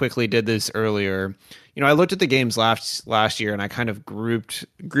 I quickly did this earlier. I looked at the games last year and I kind of grouped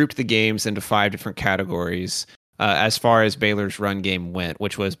the games into 5 different categories as far as Baylor's run game went,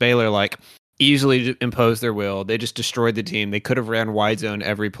 which was Baylor easily imposed their will. They just destroyed the team. They could have ran wide zone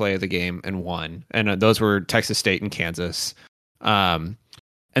every play of the game and won. And those were Texas State and Kansas. And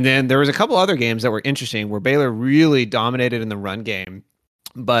then there was a couple other games that were interesting where Baylor really dominated in the run game,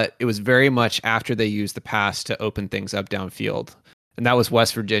 but it was very much after they used the pass to open things up downfield. And that was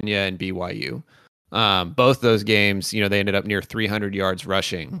West Virginia and BYU. Both those games, they ended up near 300 yards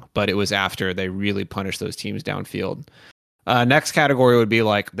rushing, but it was after they really punished those teams downfield. Next category would be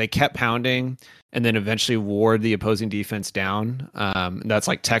they kept pounding and then eventually wore the opposing defense down. That's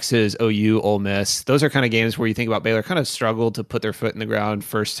like Texas, OU, Ole Miss. Those are kind of games where you think about Baylor kind of struggled to put their foot in the ground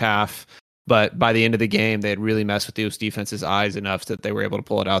first half, but by the end of the game, they had really messed with those defenses' eyes enough that they were able to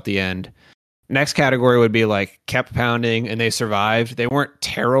pull it out the end. Next category would be kept pounding and they survived. They weren't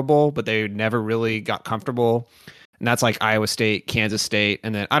terrible, but they never really got comfortable. And that's like Iowa State, Kansas State.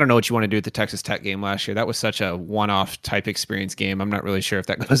 And then I don't know what you want to do with the Texas Tech game last year. That was such a one-off type experience game. I'm not really sure if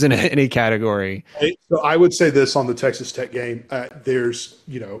that goes into any category. So I would say this on the Texas Tech game. There's,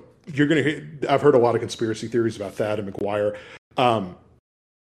 you're going to hear, I've heard a lot of conspiracy theories about that and McGuire.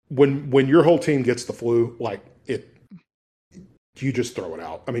 When your whole team gets the flu, you just throw it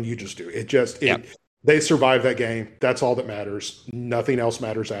out. I mean, you just do. They survived that game. That's all that matters. Nothing else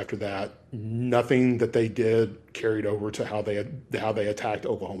matters after that. Nothing that they did carried over to how they attacked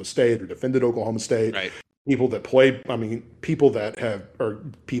Oklahoma State or defended Oklahoma State. Right. Kids that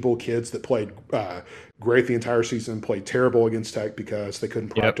played great the entire season played terrible against Tech because they couldn't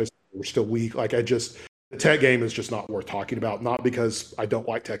practice. They were still weak. The Tech game is just not worth talking about. Not because I don't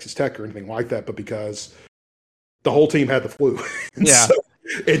like Texas Tech or anything like that, but because the whole team had the flu. Yeah. So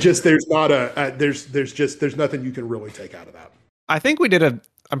there's nothing you can really take out of that. I think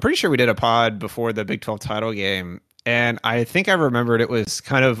I'm pretty sure we did a pod before the Big 12 title game. And I think I remembered it was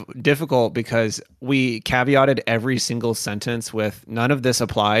kind of difficult because we caveated every single sentence with none of this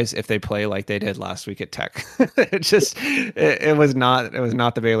applies if they play like they did last week at Tech. It was not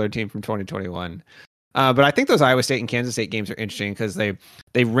the Baylor team from 2021. But I think those Iowa State and Kansas State games are interesting because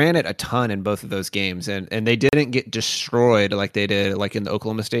they ran it a ton in both of those games, and they didn't get destroyed like they did in the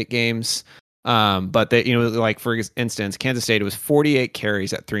Oklahoma State games. But they, for instance, Kansas State, it was 48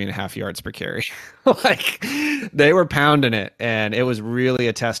 carries at 3.5 yards per carry. They were pounding it, and it was really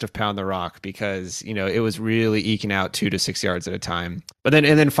a test of pound the rock because it was really eking out 2 to 6 yards at a time. But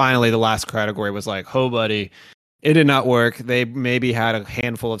then finally the last category was oh buddy. It did not work. They maybe had a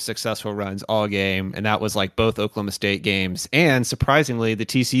handful of successful runs all game, and that was both Oklahoma State games and, surprisingly, the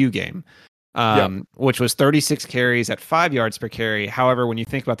TCU game, which was 36 carries at 5 yards per carry. However, when you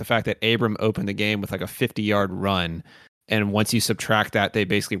think about the fact that Abram opened the game with a 50-yard run, and once you subtract that, they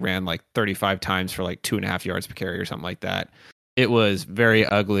basically ran 35 times for 2.5 yards per carry or something like that. It was very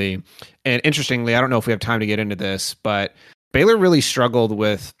ugly. And interestingly, I don't know if we have time to get into this, but Baylor really struggled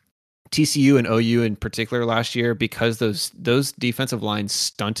with TCU and OU in particular last year because those defensive lines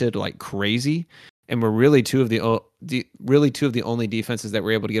stunted like crazy and were really two of the only defenses that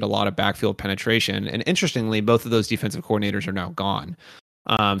were able to get a lot of backfield penetration. And interestingly, both of those defensive coordinators are now gone.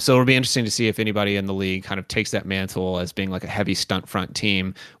 So it'll be interesting to see if anybody in the league kind of takes that mantle as being like a heavy stunt front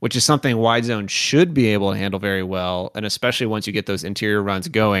team, which is something Wide Zone should be able to handle very well, and especially once you get those interior runs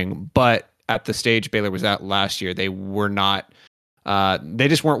going. But at the stage Baylor was at last year, they were not. They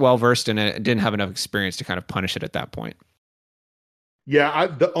just weren't well versed in it and didn't have enough experience to kind of punish it at that point. Yeah,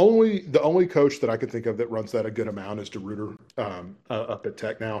 the only coach that I could think of that runs that a good amount is DeRuyter up at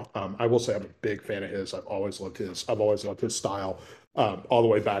Tech now. I will say I'm a big fan of his. I've always loved his style, all the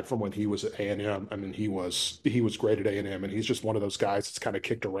way back from when he was at A&M. I mean, he was great at A&M, and he's just one of those guys that's kind of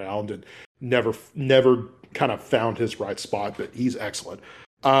kicked around and never kind of found his right spot, but he's excellent.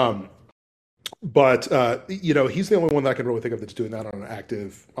 But he's the only one that I can really think of that's doing that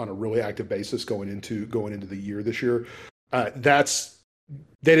on a really active basis going into the year this year.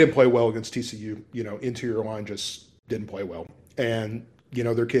 They didn't play well against TCU. Interior line just didn't play well, and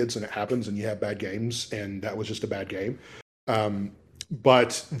they're kids, and it happens, and you have bad games, and that was just a bad game.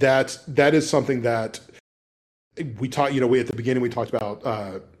 But that is something that we talked. We at the beginning we talked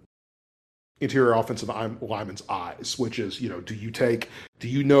about interior offensive lineman's eyes, which is are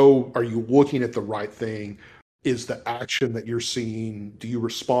you looking at the right thing? Is the action that you're seeing, do you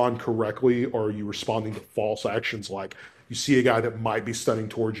respond correctly, or are you responding to false actions? Like, you see a guy that might be stunning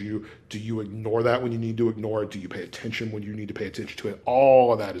towards you. Do you ignore that when you need to ignore it? Do you pay attention when you need to pay attention to it?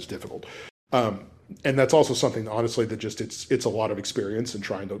 All of that is difficult. And that's also something, honestly, that just it's a lot of experience and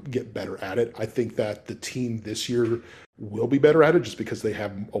trying to get better at it. I think that the team this year will be better at it just because they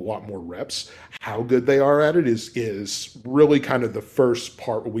have a lot more reps. How good they are at it is really kind of the first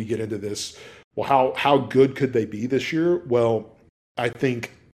part where we get into this. Well, how good could they be this year? Well, I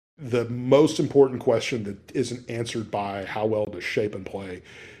think the most important question that isn't answered by how well does Shapen play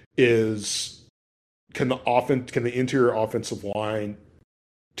is can the interior offensive line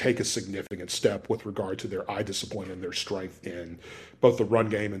take a significant step with regard to their eye discipline and their strength in both the run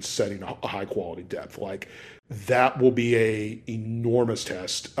game and setting a high quality depth. Like, that will be a enormous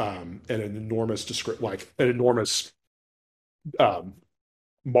test, and an enormous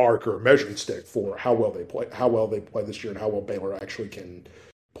mark or measuring stick for how well they play this year, and how well Baylor actually can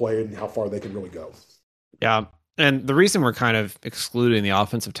play, and how far they can really go. Yeah. And the reason we're kind of excluding the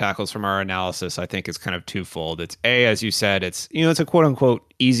offensive tackles from our analysis, I think, is kind of twofold. It's A, as you said, it's a quote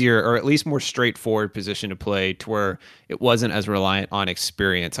unquote easier, or at least more straightforward position to play, to where it wasn't as reliant on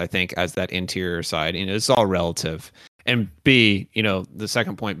experience, I think, as that interior side. It's all relative. And B, the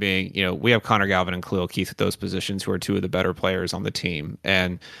second point being, we have Connor Galvin and Khalil Keith at those positions, who are two of the better players on the team.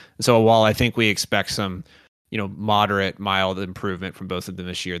 And so while I think we expect some, moderate, mild improvement from both of them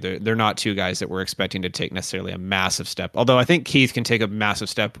this year, they're not two guys that we're expecting to take necessarily a massive step. Although I think Keith can take a massive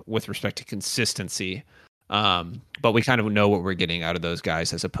step with respect to consistency. But we kind of know what we're getting out of those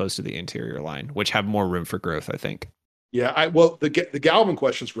guys as opposed to the interior line, which have more room for growth, I think. Yeah, the Galvin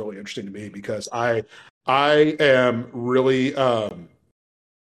question is really interesting to me because I am really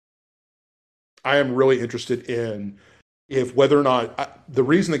interested in if whether or not the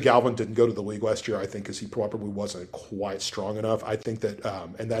reason that Galvin didn't go to the league last year, I think, is he probably wasn't quite strong enough. I think that,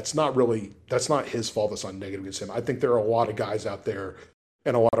 and that's not his fault. That's not negative against him. I think there are a lot of guys out there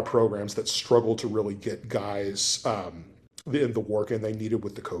and a lot of programs that struggle to really get guys in the work and they needed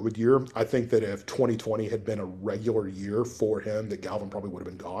with the COVID year. I think that if 2020 had been a regular year for him, that Galvin probably would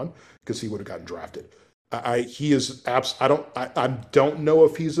have been gone because he would have gotten drafted. I don't know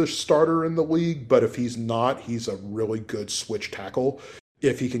if he's a starter in the league, but if he's not, he's a really good switch tackle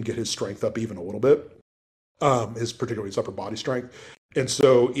if he can get his strength up even a little bit, particularly his upper body strength. And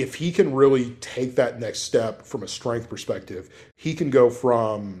so if he can really take that next step from a strength perspective, he can go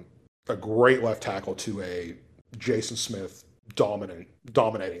from a great left tackle to a Jason Smith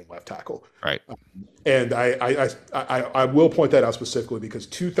dominating left tackle. Right. And I will point that out specifically because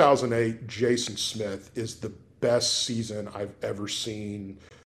 2008 Jason Smith is the best season I've ever seen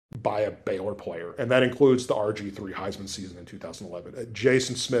by a Baylor player. And that includes the RG3 Heisman season in 2011.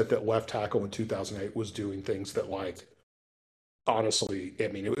 Jason Smith at left tackle in 2008 was doing things that, like, honestly, I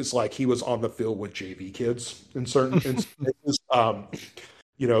mean, it was like he was on the field with JV kids in certain instances.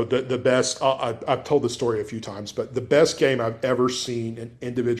 The best, I've told this story a few times, but the best game I've ever seen an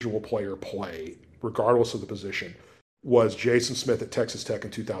individual player play, regardless of the position, was Jason Smith at Texas Tech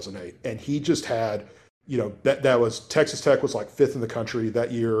in 2008. And he just had, that was, Texas Tech was like 5th in the country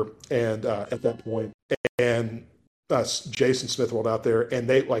that year. And at that point, and Jason Smith rolled out there, and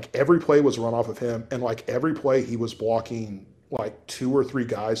they, like, every play was run off of him. And like every play he was blocking like 2 or 3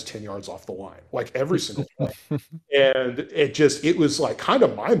 guys 10 yards off the line, like every single play. And it was like kind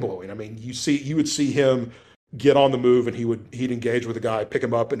of mind blowing. I mean, you would see him get on the move and he'd engage with a guy, pick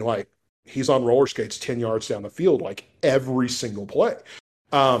him up, and like he's on roller skates 10 yards down the field, like every single play.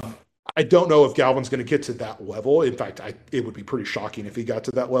 I don't know if Galvin's going to get to that level. In fact, it would be pretty shocking if he got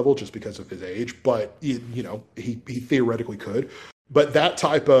to that level just because of his age. But he theoretically could. But that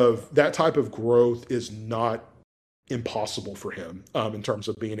type of growth is not impossible for him in terms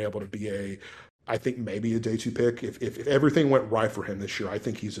of being able to be I think maybe a day two pick. If everything went right for him this year, I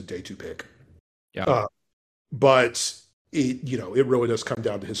think he's a day two pick. Yeah. But it really does come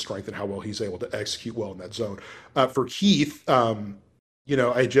down to his strength and how well he's able to execute well in that zone. For Heath,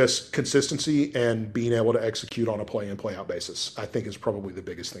 I just consistency and being able to execute on a play in play out basis, I think is probably the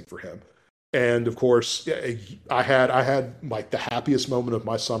biggest thing for him. And of course, I had like the happiest moment of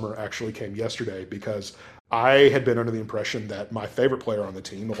my summer actually came yesterday because I had been under the impression that my favorite player on the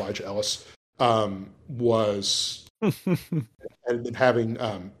team, Elijah Ellis, was had been having.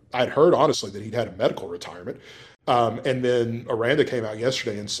 I'd heard honestly that he'd had a medical retirement, and then Aranda came out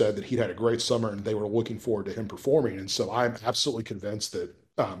yesterday and said that he'd had a great summer and they were looking forward to him performing. And so I'm absolutely convinced that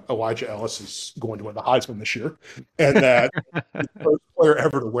Elijah Ellis is going to win the Heisman this year, and that he's the first player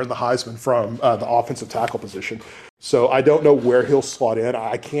ever to win the Heisman from the offensive tackle position. So I don't know where he'll slot in.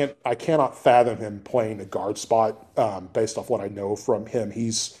 I cannot fathom him playing a guard spot based off what I know from him.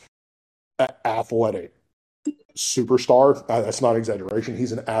 He's an athletic superstar. That's not an exaggeration.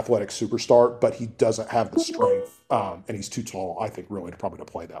 He's an athletic superstar, but he doesn't have the strength, and he's too tall, I think, really, to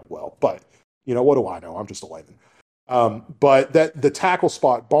play that well. But what do I know? I'm just a layman. But the tackle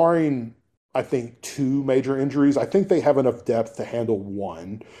spot, barring I think two major injuries, I think they have enough depth to handle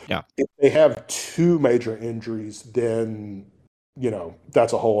one. Yeah. If they have two major injuries, then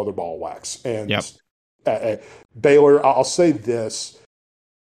that's a whole other ball of wax. And Yep. Baylor, I'll say this.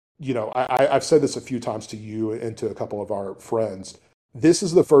 I've said this a few times to you and to a couple of our friends. This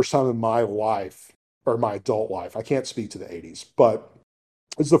is the first time in my life, or my adult life, I can't speak to the 80s, but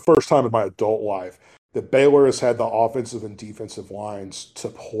it's the first time in my adult life that Baylor has had the offensive and defensive lines to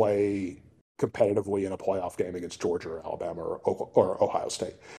play competitively in a playoff game against Georgia or Alabama or Ohio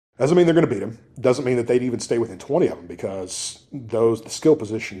State. Doesn't mean they're going to beat them. Doesn't mean that they'd even stay within 20 of them because the skill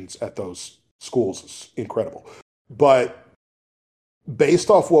positions at those schools is incredible. But based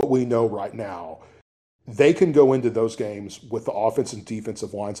off what we know right now, they can go into those games with the offense and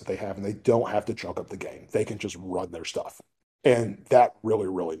defensive lines that they have, and they don't have to junk up the game. They can just run their stuff. And that really,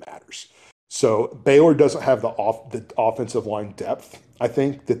 really matters. So Baylor doesn't have the offensive line depth, I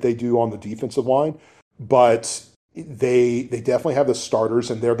think, that they do on the defensive line, but they definitely have the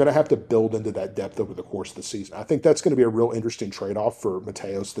starters, and they're going to have to build into that depth over the course of the season. I think that's going to be a real interesting trade-off for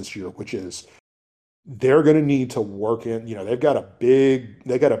Mateos this year, which is they're going to need to work in. They've got a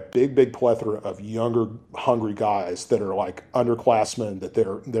big plethora of younger, hungry guys that are like underclassmen that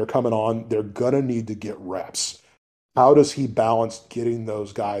they're coming on. They're going to need to get reps. How does he balance getting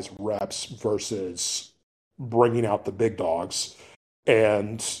those guys reps versus bringing out the big dogs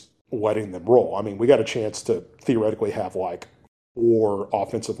and letting them roll? I mean, we got a chance to theoretically have like 4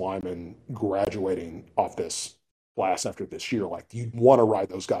 offensive linemen graduating off this class after this year. Like, you want to ride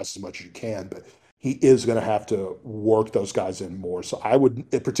those guys as much as you can, but he is going to have to work those guys in more. So I would,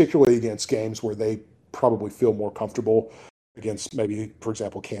 particularly against games where they probably feel more comfortable against, maybe, for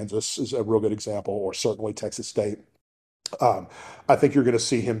example, Kansas is a real good example, or certainly Texas State. I think you're going to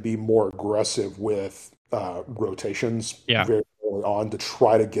see him be more aggressive with rotations very early on to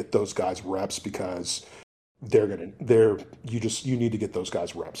try to get those guys reps, because you need to get those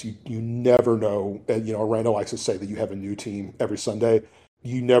guys reps. You never know. Randall likes to say that you have a new team every Sunday.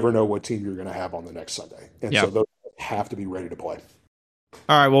 You never know what team you're going to have on the next Sunday, and so those have to be ready to play.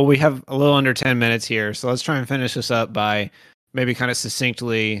 All right. Well, we have a little under 10 minutes here, so let's try and finish this up by maybe kind of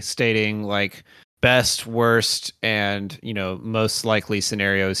succinctly stating like best, worst, and most likely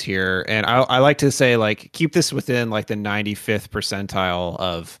scenarios here. And I like to say, like, keep this within like the 95th percentile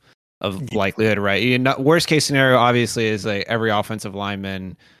of likelihood, right? Worst case scenario obviously is like every offensive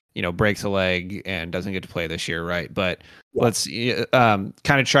lineman breaks a leg and doesn't get to play this year, right? But let's kind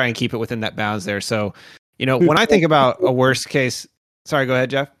of try and keep it within that bounds there. So when I think about a worst case, sorry, go ahead,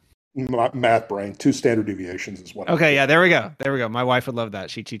 Jeff. Math brain, 2 standard deviations is what. Okay, yeah, there we go. My wife would love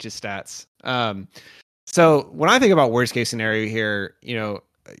that. She teaches stats. So when I think about worst case scenario here,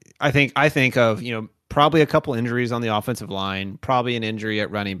 I think of probably a couple injuries on the offensive line, probably an injury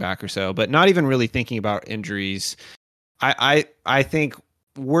at running back or so, but not even really thinking about injuries. I think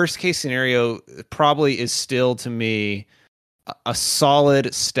worst case scenario probably is still, to me, a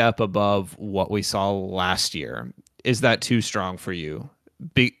solid step above what we saw last year. Is that too strong for you?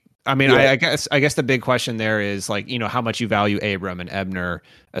 I guess the big question there is like, how much you value Abram and Ebner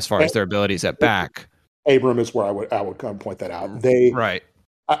as far as their abilities at back. Abram is where I would come point that out.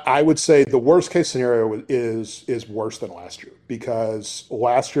 I would say the worst case scenario is worse than last year, because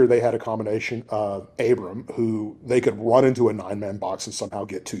last year they had a combination of Abram, who they could run into a 9-man box and somehow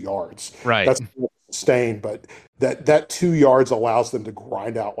get 2 yards. Right. That's sustained, but that 2 yards allows them to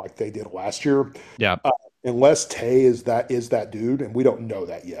grind out like they did last year. Yeah. Unless Tay is that dude, and we don't know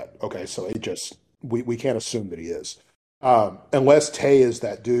that yet. Okay, so we can't assume that he is. Unless Tay is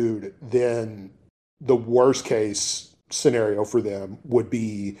that dude, then the worst case scenario for them would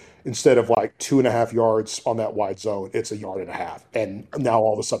be, instead of like 2.5 yards on that wide zone, it's 1.5 yards. And now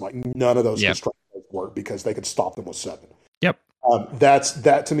all of a sudden, like, none of those constructions work because they could stop them with 7. Yep.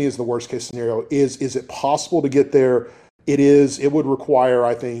 That to me is the worst case scenario. Is it possible to get there? It is. It would require,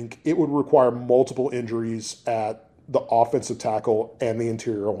 I think, multiple injuries at the offensive tackle and the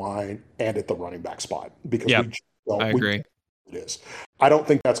interior line and at the running back spot, because I agree. It is. I don't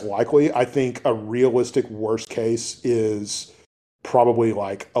think that's likely. I think a realistic worst case is probably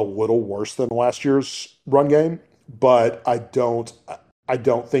like a little worse than last year's run game, but I don't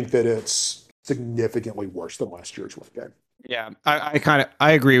think that it's significantly worse than last year's run game. Yeah,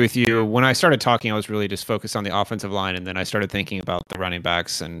 I agree with you. When I started talking, I was really just focused on the offensive line, and then I started thinking about the running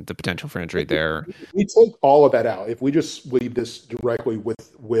backs and the potential for injury there. We take all of that out. If we just leave this directly with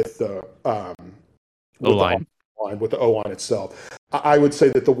the O-line. With the O-line itself, I would say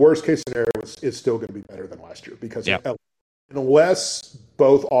that the worst case scenario is still going to be better than last year, because unless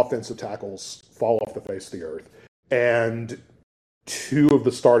both offensive tackles fall off the face of the earth and 2 of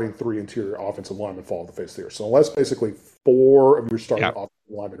the starting 3 interior offensive linemen fall off the face of the earth, so unless basically 4 of your starting offensive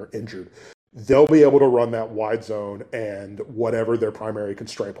linemen are injured, they'll be able to run that wide zone and whatever their primary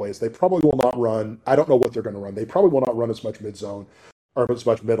constraint play is. They probably will not run. I don't know what they're going to run. They probably will not run as much mid zone or as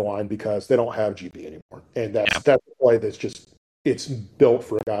much midline, because they don't have GB anymore. And that's a play that's just, it's built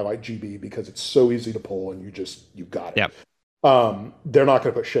for a guy like GB, because it's so easy to pull and you got it. Yep. They're not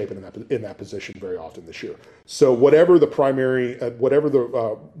going to put Shapen in that position very often this year. So whatever the primary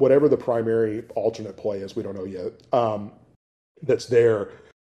alternate play is, we don't know yet. That's there.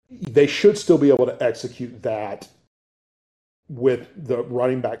 They should still be able to execute that with the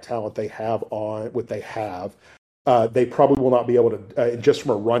running back talent they have. They probably will not be able to, just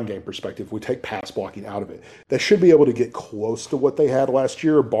from a run game perspective, if we take pass blocking out of it, they should be able to get close to what they had last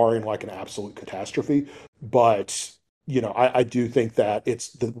year, barring like an absolute catastrophe. But, I do think that it's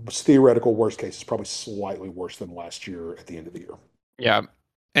the theoretical worst case is probably slightly worse than last year at the end of the year. Yeah.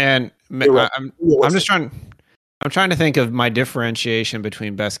 And I'm trying to think of my differentiation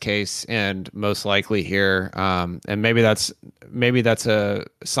between best case and most likely here. And maybe that's a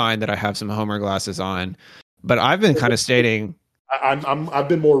sign that I have some Homer glasses on. But I've been kind of stating, I've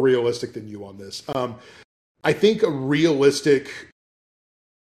been more realistic than you on this. I think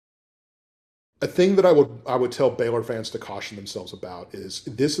a thing that I would tell Baylor fans to caution themselves about is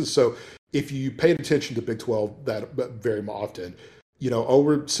so if you paid attention to Big 12 that very often,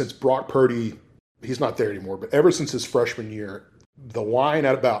 since Brock Purdy, he's not there anymore, but ever since his freshman year, the line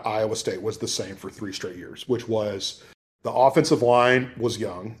at about Iowa State was the same for 3 straight years, which was the offensive line was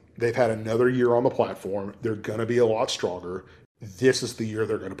young. They've had another year on the platform. They're going to be a lot stronger. This is the year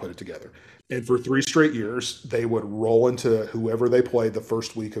they're going to put it together. And for 3 straight years, they would roll into whoever they played the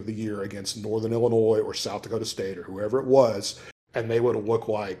first week of the year against Northern Illinois or South Dakota State or whoever it was, and they would look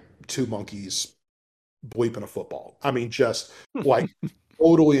like 2 monkeys bleeping a football. I mean, just like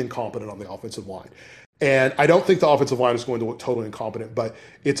totally incompetent on the offensive line. And I don't think the offensive line is going to look totally incompetent, but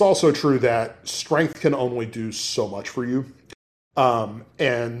it's also true that strength can only do so much for you.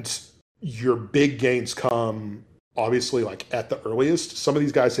 And your big gains come obviously like at the earliest. Some of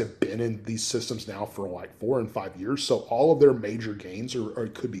these guys have been in these systems now for like 4 and 5 years. So all of their major gains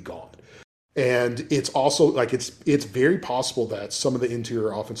could be gone. And it's also like, it's very possible that some of the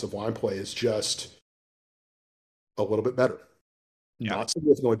interior offensive line play is just a little bit better. Yeah. Not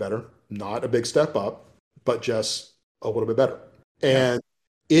significantly better, not a big step up, but just a little bit better. And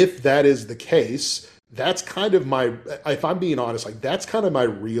if that is the case, that's kind of if I'm being honest, like that's kind of my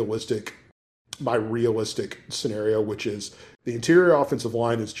realistic scenario, which is the interior offensive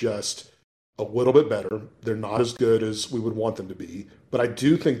line is just a little bit better. They're not as good as we would want them to be, but I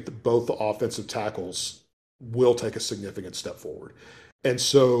do think that both the offensive tackles will take a significant step forward. And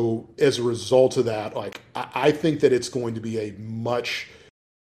so as a result of that, like I think that it's going to be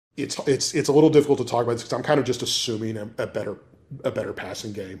it's a little difficult to talk about this because I'm kind of just assuming a better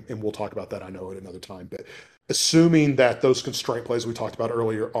passing game, and we'll talk about that, I know, at another time. But assuming that those constraint plays we talked about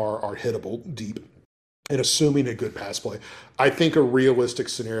earlier are hittable deep, and assuming a good pass play, I think a realistic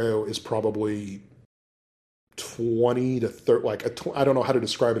scenario is probably 20 to 30, I don't know how to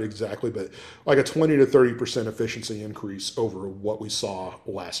describe it exactly, but like a 20 to 30% efficiency increase over what we saw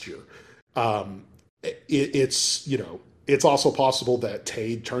last year. It's, it's also possible that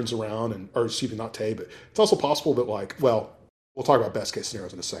Tay turns around or excuse me, not Tay, but it's also possible that we'll talk about best case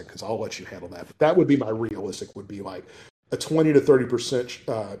scenarios in a second because I'll let you handle that. But that would be my realistic, would be like a 20 to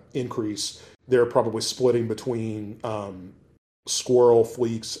 30% increase. They're probably splitting between Squirrel,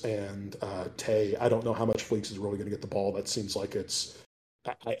 Fleeks, and Tay. I don't know how much Fleeks is really going to get the ball. That seems like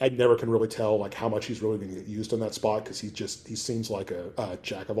I never can really tell like how much he's really going to get used in that spot because he seems like a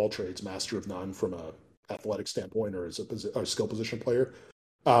jack of all trades, master of none from a athletic standpoint or as a skill position player.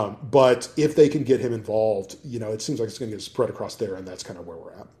 But if they can get him involved, it seems like it's going to get spread across there, and that's kind of where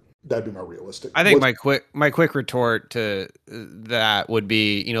we're at. That'd be my realistic. I think my quick retort to that would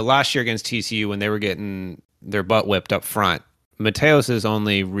be, last year against TCU when they were getting their butt whipped up front, Mateos'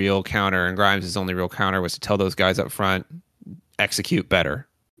 only real counter and Grimes' only real counter was to tell those guys up front, execute better.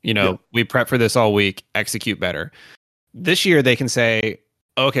 We prep for this all week, execute better. This year they can say,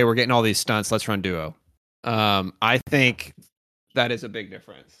 okay, we're getting all these stunts, let's run duo. I think that is a big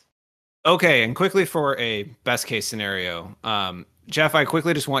difference. Okay, and quickly for a best case scenario, Jeff, I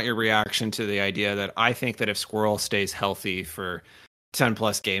quickly just want your reaction to the idea that I think that if Squirrel stays healthy for 10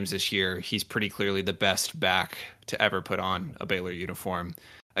 plus games this year, he's pretty clearly the best back to ever put on a Baylor uniform.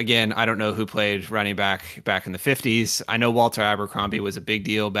 Again, I don't know who played running back in the 50s. I know Walter Abercrombie was a big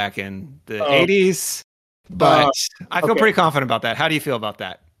deal back in the 80s, but I feel pretty confident about that. How do you feel about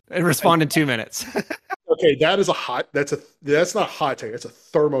that? And respond in 2 minutes. Okay, that's not a hot take. That's a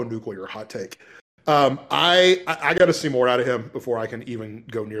thermonuclear hot take. I got to see more out of him before I can even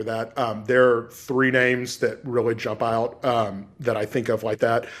go near that. There are 3 names that really jump out that I think of like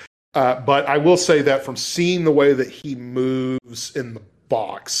that. But I will say that from seeing the way that he moves in the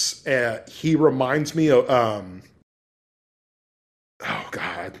box, he reminds me of oh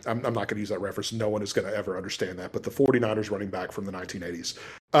God, I'm not going to use that reference. No one is going to ever understand that. But the 49ers running back from the 1980s.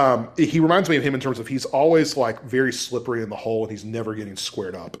 He reminds me of him in terms of he's always like very slippery in the hole and he's never getting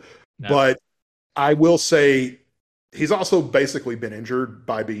squared up. No. But I will say he's also basically been injured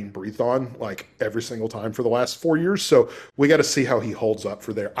by being breathed on like every single time for the last 4 years. So we got to see how he holds up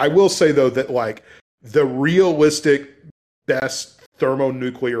for there. I will say though that like the realistic best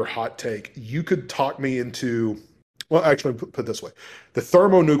thermonuclear hot take, you could talk me into. Well, actually, put it this way. The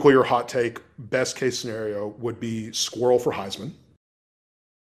thermonuclear hot take, best case scenario, would be Squirrel for Heisman.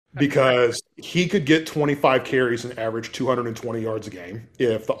 Because he could get 25 carries and average 220 yards a game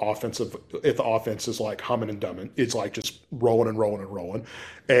if the offense is like humming and dumbing. It's like just rolling and rolling and rolling.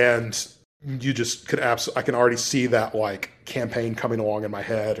 And you just could I can already see that like campaign coming along in my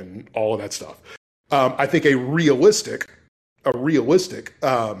head and all of that stuff. I think a realistic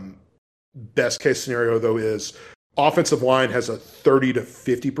best case scenario, though, is offensive line has a 30 to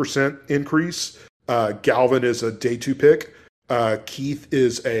 50% increase. Galvin is a day 2 pick. Keith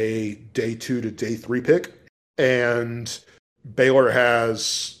is a day 2 to day 3 pick. And Baylor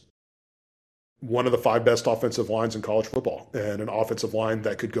has one of the 5 best offensive lines in college football and an offensive line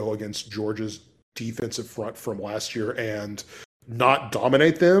that could go against Georgia's defensive front from last year and not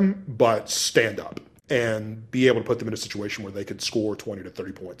dominate them, but stand up and be able to put them in a situation where they could score 20 to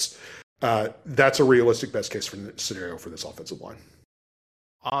 30 points. That's a realistic best case scenario for this offensive line.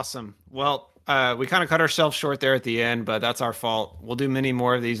 Awesome. Well, we kind of cut ourselves short there at the end, but that's our fault. We'll do many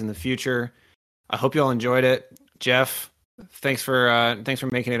more of these in the future. I hope you all enjoyed it. Jeff, thanks for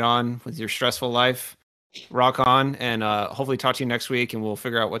making it on with your stressful life. Rock on, and hopefully talk to you next week, and we'll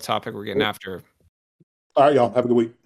figure out what topic we're getting after. All right, y'all. Have a good week.